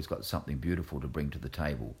 everybody's got something beautiful to bring to the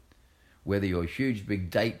table. Whether you're a huge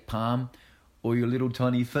big date palm or your little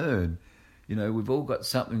tiny fern. We've all got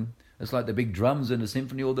something. It's like the big drums in a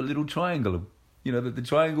symphony or the little triangle. The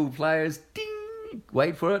triangle players, ding,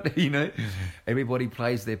 wait for it, Everybody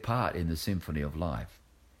plays their part in the symphony of life.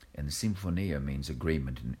 And the symphonia means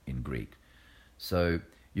agreement in Greek. So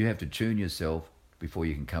you have to tune yourself before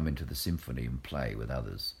you can come into the symphony and play with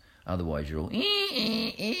others. Otherwise, you're all, and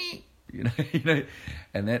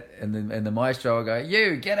the maestro will go,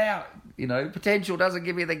 you, get out. Potential doesn't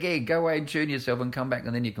give you the gig. Go away and tune yourself and come back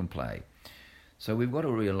and then you can play. So we've got to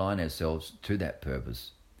realign ourselves to that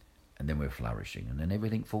purpose, and then we're flourishing, and then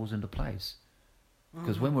everything falls into place.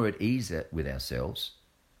 Because when we're at ease with ourselves,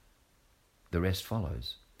 the rest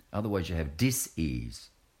follows. Otherwise, you have dis-ease,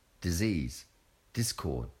 disease.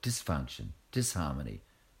 discord, dysfunction, disharmony,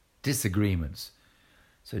 disagreements.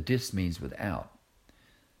 So dis means without.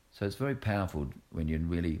 So it's very powerful when you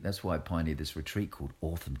really, that's why I pioneered this retreat called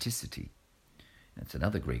authenticity. That's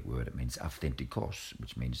another Greek word. It means authentikos,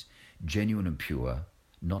 which means genuine and pure,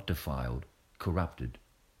 not defiled, corrupted,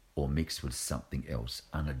 or mixed with something else,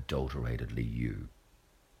 unadulteratedly you.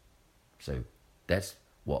 So that's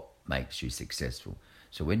what makes you successful.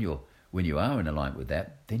 So when you are in alignment with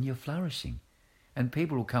that, then you're flourishing. And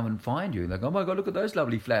people will come and find you like, oh my God, look at those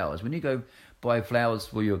lovely flowers. When you go buy flowers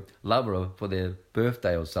for your lover or for their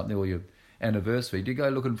birthday or something, or your anniversary, do you go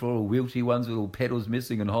looking for all wilty ones with all petals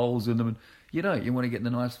missing and holes in them? And you don't. You want to get the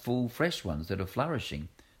nice, full, fresh ones that are flourishing,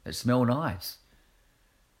 that smell nice.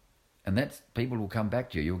 And that's, people will come back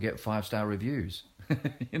to you. You'll get 5-star reviews.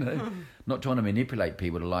 Not trying to manipulate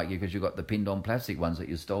people to like you because you've got the pinned-on plastic ones that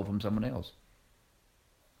you stole from someone else.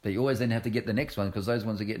 But you always then have to get the next one because those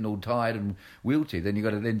ones are getting all tired and wilty. Then you've got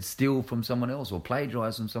to then steal from someone else or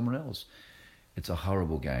plagiarise from someone else. It's a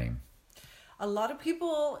horrible game. A lot of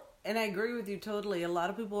people, and I agree with you totally, a lot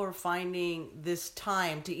of people are finding this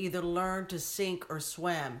time to either learn to sink or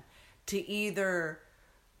swim, to either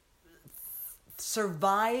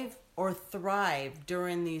survive or thrive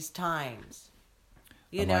during these times.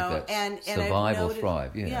 You know, like that. and survive I've noticed, or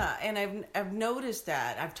thrive. Yeah, and I've noticed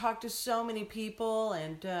that. I've talked to so many people,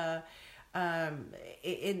 and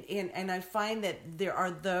I find that there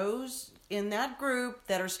are those in that group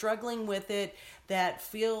that are struggling with it, that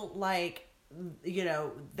feel like, you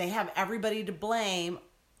know, they have everybody to blame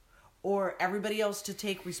or everybody else to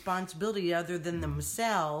take responsibility other than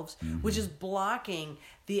themselves, which is blocking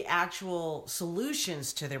the actual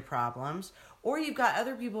solutions to their problems. Or you've got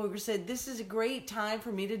other people who said, this is a great time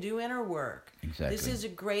for me to do inner work. Exactly. This is a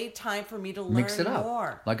great time for me to learn Mix it up.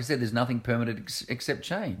 more. Like I said, there's nothing permanent except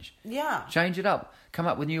change. Yeah. Change it up. Come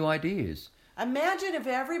up with new ideas. Imagine if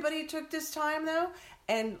everybody took this time, though,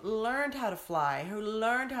 and learned how to fly, who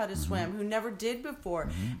learned how to swim, who never did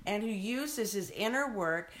before, and who used this as inner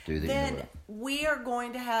work, then we are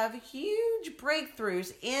going to have huge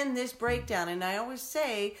breakthroughs in this breakdown. And I always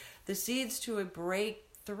say the seeds to a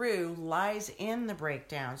breakthrough lies in the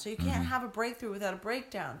breakdown. So you can't have a breakthrough without a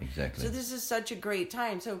breakdown. Exactly. So this is such a great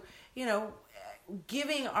time. So, you know,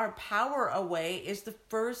 giving our power away is the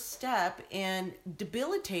first step in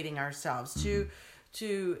debilitating ourselves,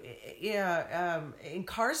 to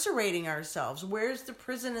incarcerating ourselves. Where's the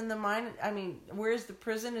prison in the mind? I mean, where's the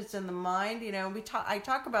prison? It's in the mind. You know, I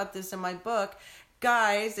talk about this in my book.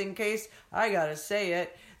 Guys, in case I gotta say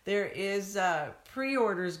it, there is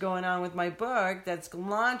pre-orders going on with my book that's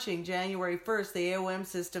launching January 1st, the AOM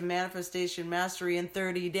System Manifestation Mastery in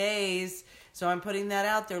 30 days. So I'm putting that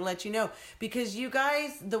out there, let you know. Because you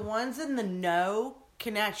guys, the ones in the know,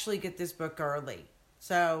 can actually get this book early.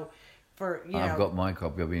 So, I've got my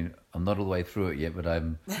copy. I mean, I'm not all the way through it yet, but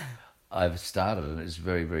I've started and it's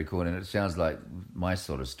very, very cool. And it sounds like my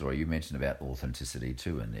sort of story. You mentioned about authenticity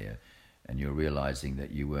too in there. And you're realising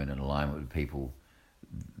that you weren't in alignment with people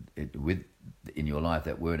in your life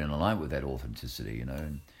that weren't in alignment with that authenticity, you know.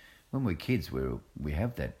 And when we're kids, we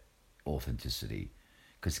have that authenticity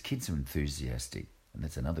because kids are enthusiastic. And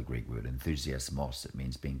that's another Greek word, enthusiasmos. It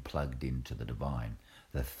means being plugged into the divine.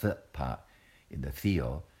 The th part in the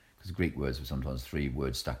theo, because Greek words were sometimes 3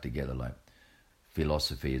 words stuck together, like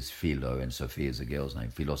philosophy is philo and Sophia is a girl's name.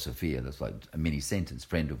 Philosophia, that's like a mini sentence,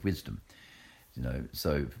 friend of wisdom. You know,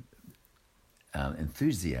 so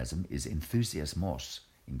enthusiasm is enthusiasmos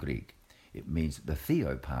in Greek. It means the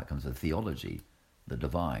theo part comes of theology, the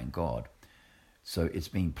divine, God. So it's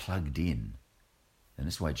being plugged in. And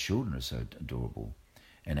that's why children are so adorable.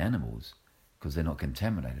 And animals, because they're not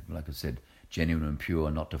contaminated. Like I said, genuine and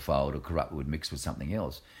pure, not defiled or corrupt, would mix with something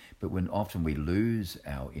else. But when often we lose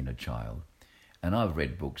our inner child, and I've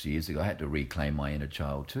read books years ago, I had to reclaim my inner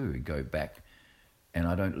child too and go back, and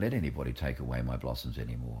I don't let anybody take away my blossoms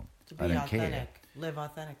anymore. To be I don't authentic. care. Live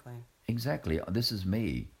authentically. Exactly. This is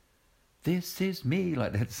me. This is me,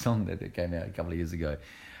 like that song that came out a couple of years ago.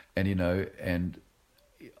 And, you know, and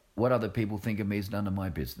what other people think of me is none of my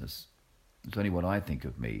business. It's only what I think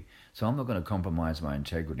of me. So I'm not going to compromise my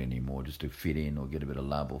integrity anymore just to fit in or get a bit of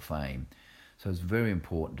love or fame. So it's very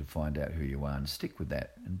important to find out who you are and stick with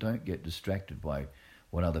that. And don't get distracted by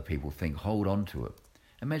what other people think. Hold on to it.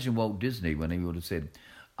 Imagine Walt Disney when he would have said,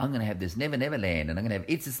 I'm going to have this Never Never Land and I'm going to have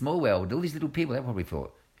It's a Small World. All these little people, they probably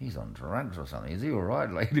thought, he's on drugs or something. Is he all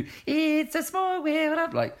right? Like, it's a small world.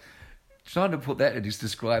 I'm like, trying to put that and just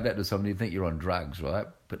describe that to somebody, you think you're on drugs, right?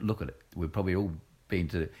 But look at it. We've probably all been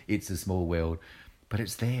to It's a Small World, but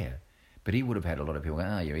it's there. But he would have had a lot of people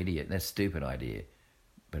go, you're an idiot. That's a stupid idea.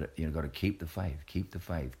 But you've got to keep the faith, keep the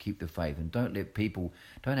faith, keep the faith. And don't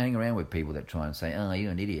hang around with people that try and say, oh,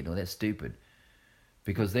 you're an idiot, or that's stupid.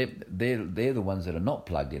 Because they're the ones that are not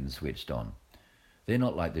plugged in and switched on. They're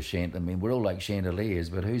not like the chandelier. I mean, we're all like chandeliers,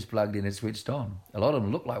 but who's plugged in and switched on? A lot of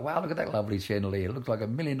them look like, wow, look at that lovely chandelier. It looks like $1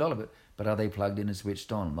 million, but are they plugged in and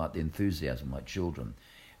switched on? Like the enthusiasm, like children.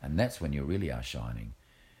 And that's when you really are shining.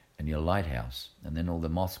 And you're a lighthouse. And then all the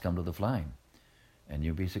moths come to the flame. And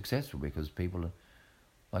you'll be successful because people are,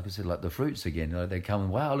 like I said, like the fruits again. You know, they come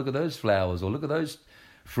and, wow, look at those flowers, or look at those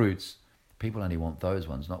fruits. People only want those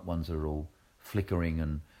ones, not ones that are all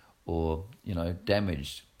flickering or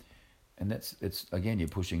damaged. And it's again, you're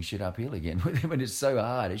pushing shit uphill again. When it's so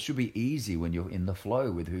hard, it should be easy when you're in the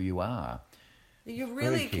flow with who you are. You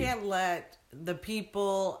really can't let the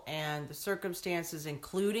people and the circumstances,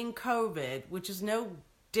 including COVID, which is no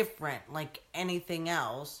different like anything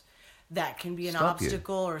else, that can be an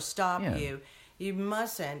obstacle or stop you. You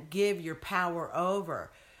mustn't give your power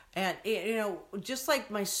over. And, just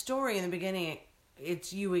like my story in the beginning,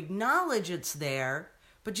 it's you acknowledge it's there,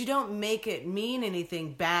 but you don't make it mean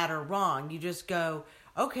anything bad or wrong. You just go,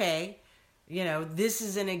 okay, this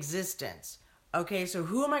is in existence. Okay, so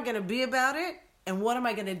who am I going to be about it? And what am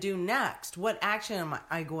I going to do next? What action am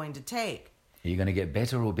I going to take? Are you going to get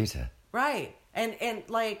better or bitter? Right. And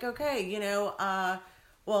like, okay, it's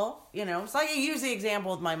like I use the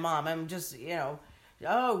example with my mom. I'm just,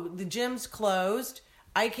 the gym's closed.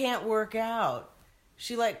 I can't work out.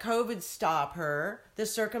 She let COVID stop her, the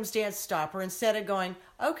circumstance stop her, instead of going,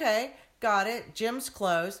 okay, got it, gym's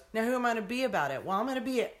closed. Now who am I going to be about it? Well, I'm going to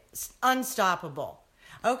be unstoppable.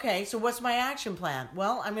 Okay, so what's my action plan?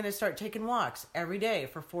 Well, I'm going to start taking walks every day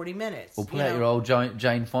for 40 minutes. Or play out your old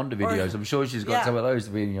Jane Fonda videos. I'm sure she's got some of those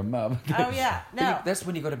being your mum. Oh, yeah. No. That's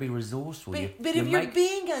when you've got to be resourceful. But if you're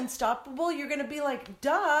being unstoppable, you're going to be like,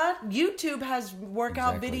 duh, YouTube has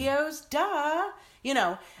workout videos, duh.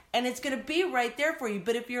 And it's going to be right there for you.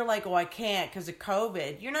 But if you're like, oh, I can't because of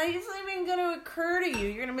COVID, it's not even going to occur to you.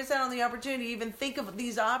 You're going to miss out on the opportunity to even think of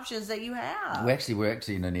these options that you have. We're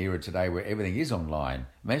actually in an era today where everything is online.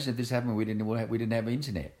 Imagine if this happened, we didn't have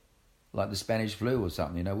internet, like the Spanish flu or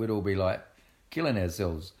something. We'd all be like killing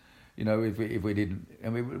ourselves. If we didn't.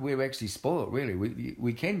 And we're actually spoiled, really.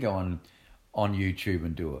 We can go on YouTube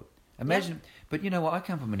and do it. Imagine, but you know what? I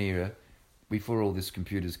come from an era before all this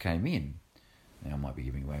computers came in. Now I might be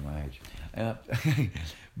giving away my age.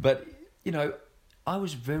 But, I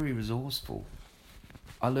was very resourceful.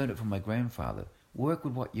 I learned it from my grandfather. Work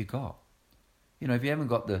with what you got. If you haven't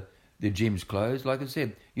got the gym's closed, like I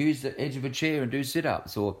said, use the edge of a chair and do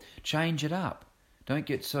sit-ups or change it up. Don't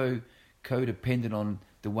get so codependent on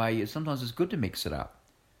the way. Sometimes it's good to mix it up.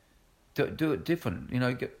 Do it different.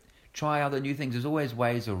 Try other new things. There's always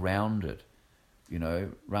ways around it,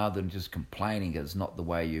 rather than just complaining it's not the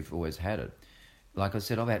way you've always had it. Like I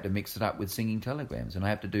said, I've had to mix it up with singing telegrams, and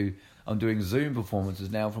I'm doing Zoom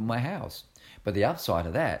performances now from my house. But the upside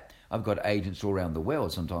of that, I've got agents all around the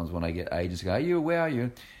world. Sometimes when I get agents go, where are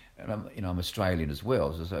you? And I'm Australian as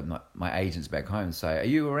well, so my agents back home say, are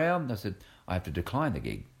you around? I said, I have to decline the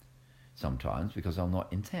gig sometimes because I'm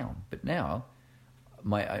not in town. But now,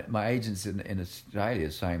 my agents in Australia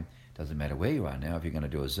are saying, doesn't matter where you are now if you're going to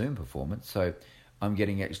do a Zoom performance. So I'm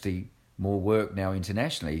getting actually more work now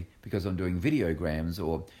internationally because I'm doing videograms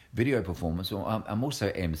or video performance. Or I'm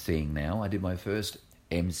also emceeing now. I did my first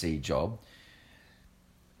MC job,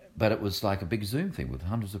 but it was like a big Zoom thing with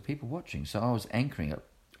hundreds of people watching. So I was anchoring it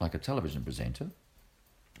like a television presenter,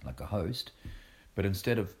 like a host. But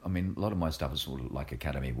instead of, a lot of my stuff is sort of like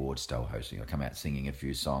Academy Award style hosting. I come out singing a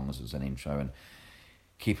few songs as an intro and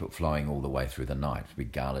keep it flowing all the way through the night.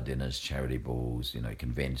 Big gala dinners, charity balls,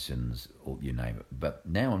 conventions, you name it. But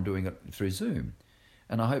now I'm doing it through Zoom.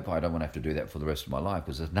 And I hope I don't want to have to do that for the rest of my life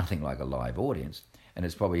because there's nothing like a live audience. And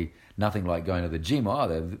it's probably nothing like going to the gym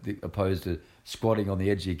either, opposed to squatting on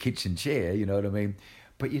the edge of your kitchen chair, you know what I mean?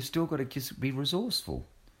 But you've still got to just be resourceful.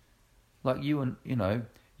 Like you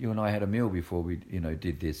and I had a meal before we,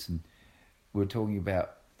 did this, and we were talking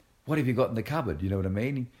about what have you got in the cupboard, you know what I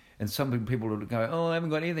mean? And some people will go, oh, I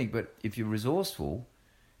haven't got anything. But if you're resourceful,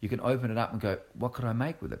 you can open it up and go, what could I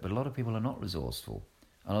make with it? But a lot of people are not resourceful.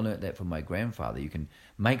 And I learnt that from my grandfather. You can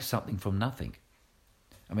make something from nothing.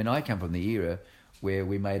 I come from the era where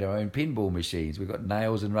we made our own pinball machines. We got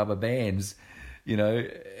nails and rubber bands,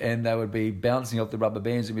 and they would be bouncing off the rubber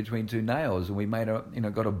bands in between two nails. And we made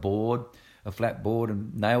got a board, a flat board,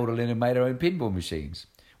 and nailed it in and made our own pinball machines.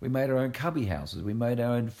 We made our own cubby houses. We made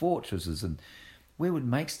our own fortresses, and we would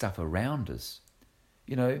make stuff around us.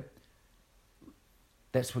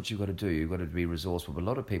 That's what you've got to do. You've got to be resourceful. But a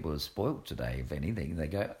lot of people are spoilt today, if anything. They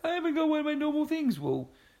go, I haven't got one of my normal things. Well,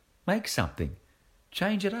 make something.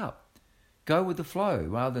 Change it up. Go with the flow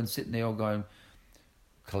rather than sitting there all going,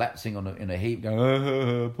 collapsing in a heap,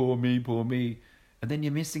 going, poor me, poor me. And then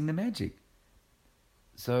you're missing the magic.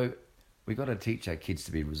 So we've got to teach our kids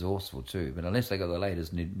to be resourceful too. But unless they got the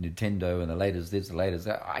latest Nintendo and the latest this, the latest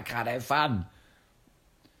that, I can't have fun.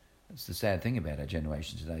 That's the sad thing about our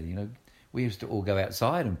generation today. You know, we used to all go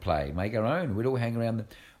outside and play, make our own. We'd all hang around.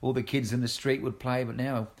 All the kids in the street would play, but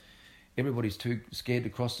now everybody's too scared to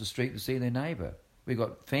cross the street to see their neighbour. We've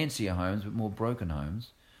got fancier homes, but more broken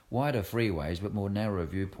homes. Wider freeways, but more narrow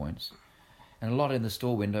viewpoints. And a lot in the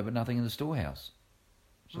store window, but nothing in the storehouse.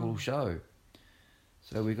 It's all show.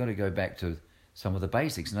 So we've got to go back to some of the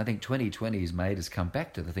basics. And I think 2020 has made us come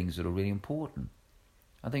back to the things that are really important.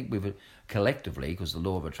 I think we've collectively, because the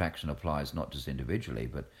law of attraction applies not just individually,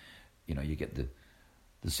 but, you know, you get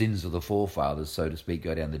the sins of the forefathers, so to speak,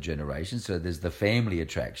 go down the generations. So there's the family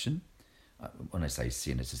attraction. When I say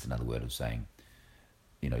sin, it's just another word of saying,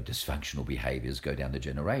 you know, dysfunctional behaviours go down the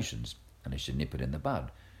generations, unless you nip it in the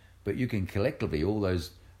bud. But you can collectively, all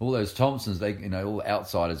those Thompsons, they, you know, all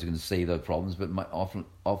outsiders can see the problems, but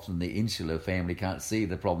often the insular family can't see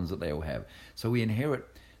the problems that they all have. So we inherit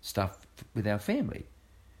stuff with our family.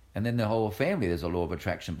 And then the whole family, there's a law of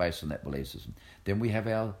attraction based on that belief system. Then we have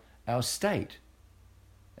our state.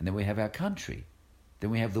 And then we have our country. Then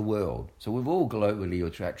we have the world. So we've all globally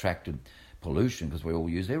attracted pollution because we all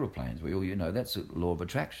use aeroplanes. We all, you know, that's a law of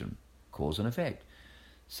attraction, cause and effect.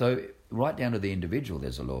 So right down to the individual,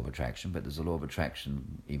 there's a law of attraction, but there's a law of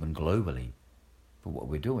attraction even globally for what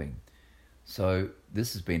we're doing. So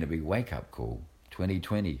this has been a big wake-up call.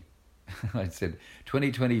 2020. I said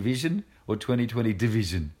 2020 vision or 2020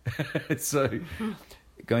 division. So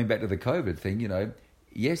going back to the COVID thing, you know,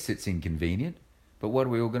 yes, it's inconvenient, but what are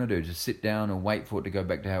we all going to do? Just sit down and wait for it to go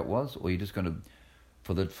back to how it was? Or you're just going to,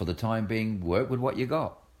 for the time being, work with what you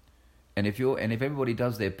got? And if everybody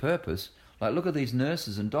does their purpose, like look at these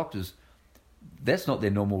nurses and doctors, that's not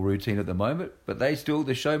their normal routine at the moment, but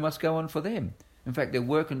the show must go on for them. In fact, they're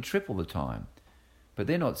working triple the time. But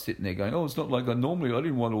they're not sitting there going, oh, it's not like I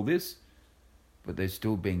didn't want all this. But they're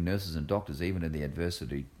still being nurses and doctors, even in the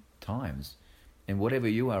adversity times. And whatever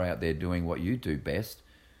you are out there doing what you do best,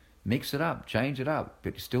 mix it up, change it up,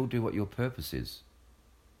 but still do what your purpose is.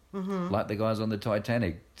 Mm-hmm. Like the guys on the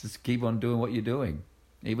Titanic, just keep on doing what you're doing,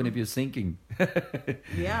 even if you're sinking.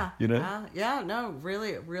 Yeah. You know? Yeah, no,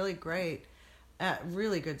 really, really great.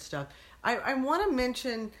 Really good stuff. I want to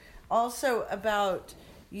mention also about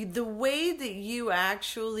the way that you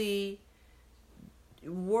actually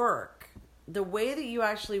work. The way that you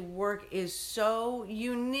actually work is so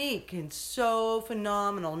unique and so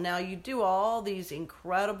phenomenal. Now, you do all these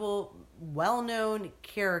incredible, well-known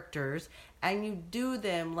characters, and you do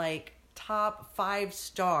them like top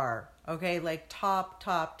 5-star, okay? Like top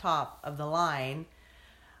of the line.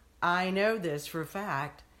 I know this for a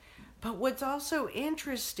fact. But what's also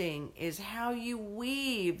interesting is how you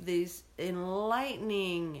weave these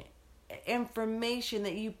enlightening information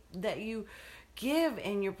that you give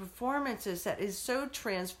in your performances that is so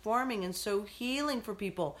transforming and so healing for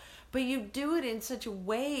people. But you do it in such a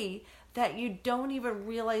way that you don't even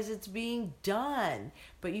realize it's being done.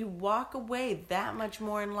 But you walk away that much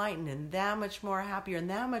more enlightened and that much more happier and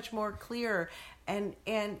that much more clear. And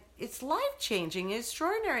it's life-changing,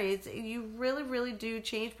 extraordinary. You really, really do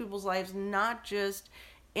change people's lives, not just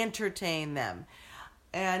entertain them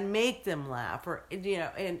and make them laugh or, you know,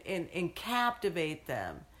 and captivate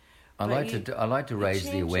them. I like to raise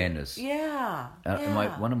the awareness. Yeah.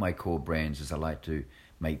 One of my core brands is I like to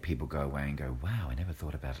make people go away and go, wow, I never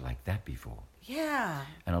thought about it like that before. Yeah.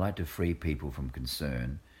 And I like to free people from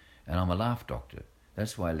concern. And I'm a laugh doctor.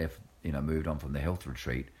 That's why I moved on from the health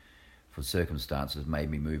retreat. For circumstances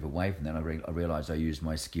made me move away from that. I realised I used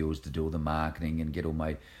my skills to do all the marketing and get all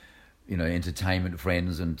my, you know, entertainment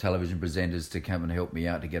friends and television presenters to come and help me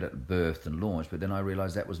out to get it birthed and launched. But then I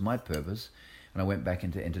realised that was my purpose, and I went back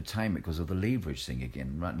into entertainment because of the leverage thing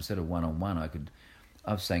again. Right, instead of one-on-one,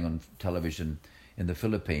 I was saying on television in the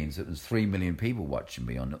Philippines, it was 3 million people watching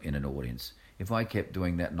me in an audience. If I kept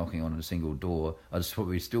doing that, knocking on a single door, I'd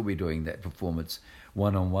probably still be doing that performance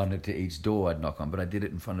one-on-one to each door I'd knock on. But I did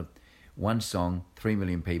it in front of one song, 3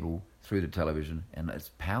 million people through the television, and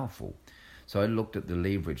it's powerful. So I looked at the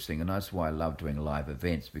leverage thing, and that's why I love doing live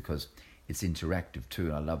events, because it's interactive too,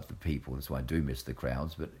 and I love the people. That's why I do miss the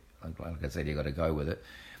crowds, but like I said, you got to go with it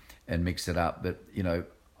and mix it up. But, you know,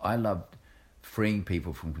 I love freeing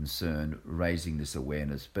people from concern, raising this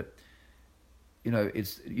awareness. But, you know,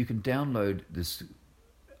 you can download this,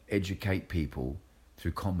 educate people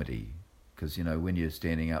through comedy. Because, when you're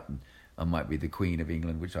standing up, and I might be the Queen of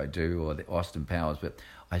England, which I do, or the Austin Powers, but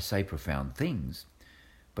I say profound things.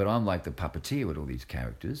 But I'm like the puppeteer with all these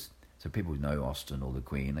characters. So people know Austin or the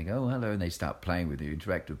Queen. They go, oh, hello, and they start playing with you,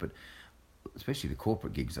 interactive. But especially the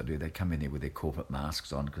corporate gigs I do, they come in there with their corporate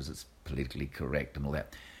masks on because it's politically correct and all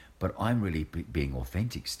that. But I'm really being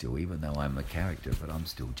authentic still, even though I'm a character, but I'm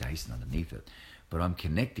still Jason underneath it. But I'm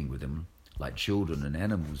connecting with them like children and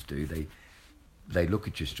animals do. They look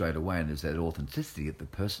at you straight away, and there's that authenticity that the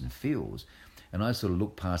person feels. And I sort of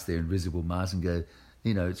look past their invisible mask and go,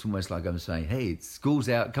 it's almost like I'm saying, hey, school's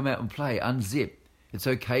out, come out and play, unzip. It's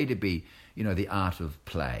okay to be, the art of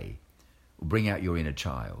play. Bring out your inner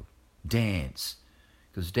child. Dance.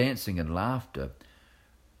 Because dancing and laughter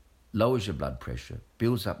lowers your blood pressure,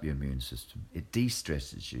 builds up your immune system, it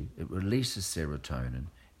de-stresses you, it releases serotonin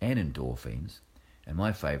and endorphins, and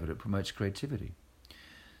my favourite, it promotes creativity.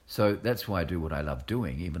 So that's why I do what I love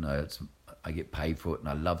doing, even though I get paid for it and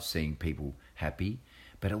I love seeing people happy,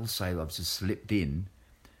 but also I've just slipped in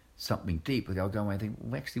something deep. I'll go away and think,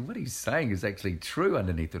 well, actually what he's saying is actually true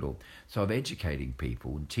underneath it all. So I'm educating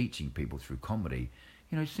people and teaching people through comedy,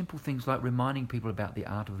 simple things like reminding people about the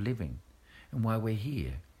art of living and why we're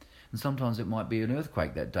here. And sometimes it might be an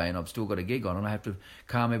earthquake that day and I've still got a gig on and I have to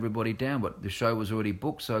calm everybody down, but the show was already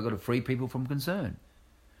booked, so I've got to free people from concern.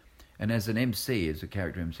 And as an MC, as a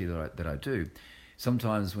character MC that I do,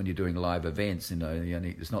 sometimes when you're doing live events,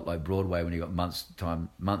 it's not like Broadway when you've got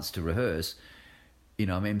months to rehearse.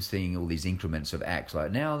 I'm emceeing all these increments of acts,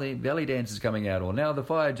 like now the belly dancer's coming out, or now the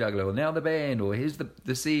fire juggler, or now the band, or here's the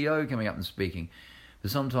CEO coming up and speaking. But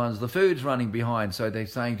sometimes the food's running behind, so they're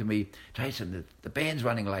saying to me, Jason, the band's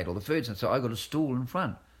running late, or the food's... So I've got a stool in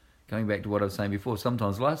front. Going back to what I was saying before,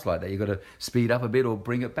 sometimes life's like that. You've got to speed up a bit or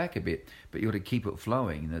bring it back a bit, but you've got to keep it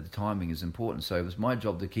flowing. The timing is important. So it was my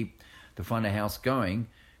job to keep the front of house going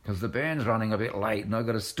because the band's running a bit late and I've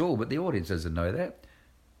got a stall, but the audience doesn't know that.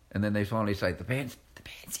 And then they finally say, the band's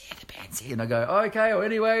here. And I go, okay, or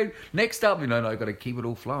anyway, next up, I've got to keep it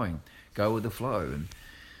all flowing. Go with the flow. And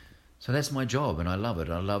so that's my job, and I love it.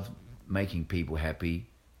 I love making people happy.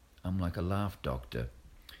 I'm like a laugh doctor.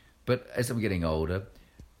 But as I'm getting older,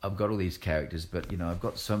 I've got all these characters, but, I've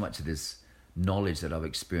got so much of this knowledge that I've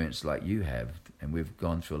experienced like you have, and we've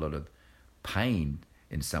gone through a lot of pain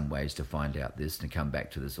in some ways to find out this and come back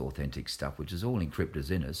to this authentic stuff, which is all encrypted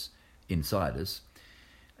inside us.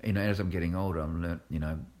 As I'm getting older, I'm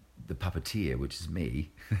learning, the puppeteer, which is me,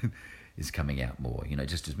 is coming out more,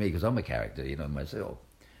 just as me, because I'm a character, myself.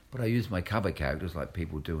 But I use my cover characters like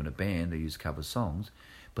people do in a band. They use cover songs,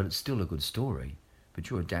 but it's still a good story. But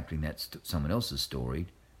you're adapting that someone else's story,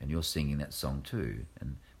 and you're singing that song too,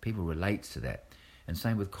 and people relate to that. And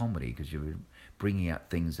same with comedy, because you're bringing out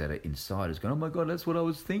things that are inside us, going, oh my God, that's what I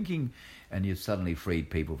was thinking, and you've suddenly freed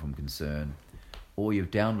people from concern, or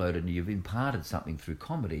you've downloaded and you've imparted something through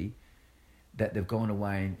comedy that they've gone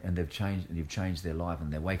away and they've changed, and you've changed their life,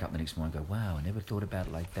 and they wake up the next morning and go, wow, I never thought about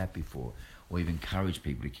it like that before. Or you've encouraged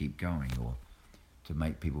people to keep going, or to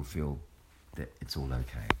make people feel that it's all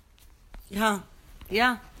okay.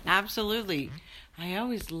 Yeah, absolutely. I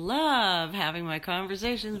always love having my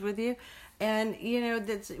conversations with you. And,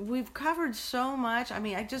 we've covered so much. I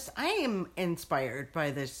mean, I am inspired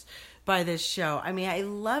by this show. I mean, I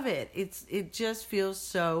love it. It just feels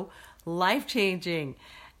so life-changing.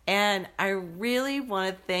 And I really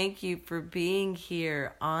want to thank you for being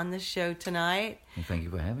here on the show tonight. Well, thank you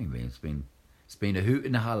for having me. It's been a hoot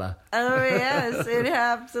and a holler. Oh, yes, it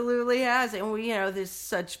absolutely has. And there's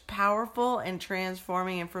such powerful and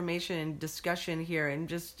transforming information and discussion here.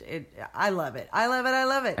 And I love it. I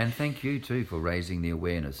love it. And thank you, too, for raising the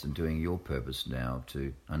awareness and doing your purpose now,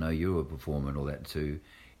 too. I know you were a performer and all that, too,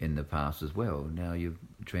 in the past as well. Now you've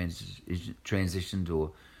transitioned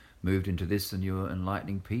or moved into this, and you're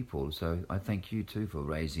enlightening people. So I thank you, too, for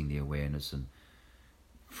raising the awareness and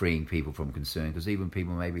freeing people from concern, because even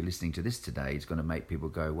people maybe listening to this today, it's going to make people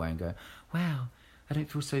go away and go, wow, I don't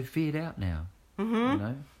feel so feared out now.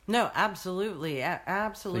 Mm-hmm. No, absolutely.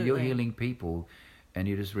 Absolutely. So you're healing people, and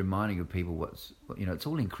you're just reminding of people it's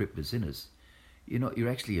all encrypted in us. You're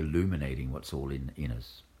actually illuminating what's all in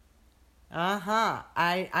us.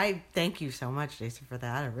 I thank you so much, Jason, for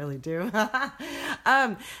that. I really do.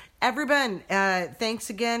 Everyone,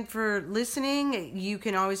 thanks again for listening. You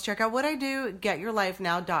can always check out what I do,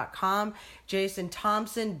 getyourlifenow.com,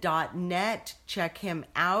 jasonthompson.net. Check him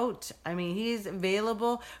out. I mean, he's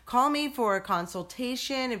available. Call me for a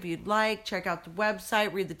consultation if you'd like. Check out the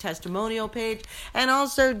website, read the testimonial page, and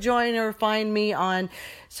also join or find me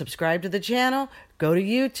subscribe to the channel, go to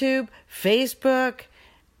YouTube, Facebook,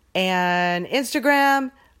 and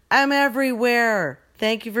Instagram. I'm everywhere.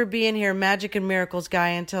 Thank you for being here, Magic and Miracles Guy.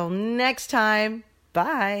 Until next time,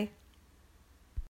 bye.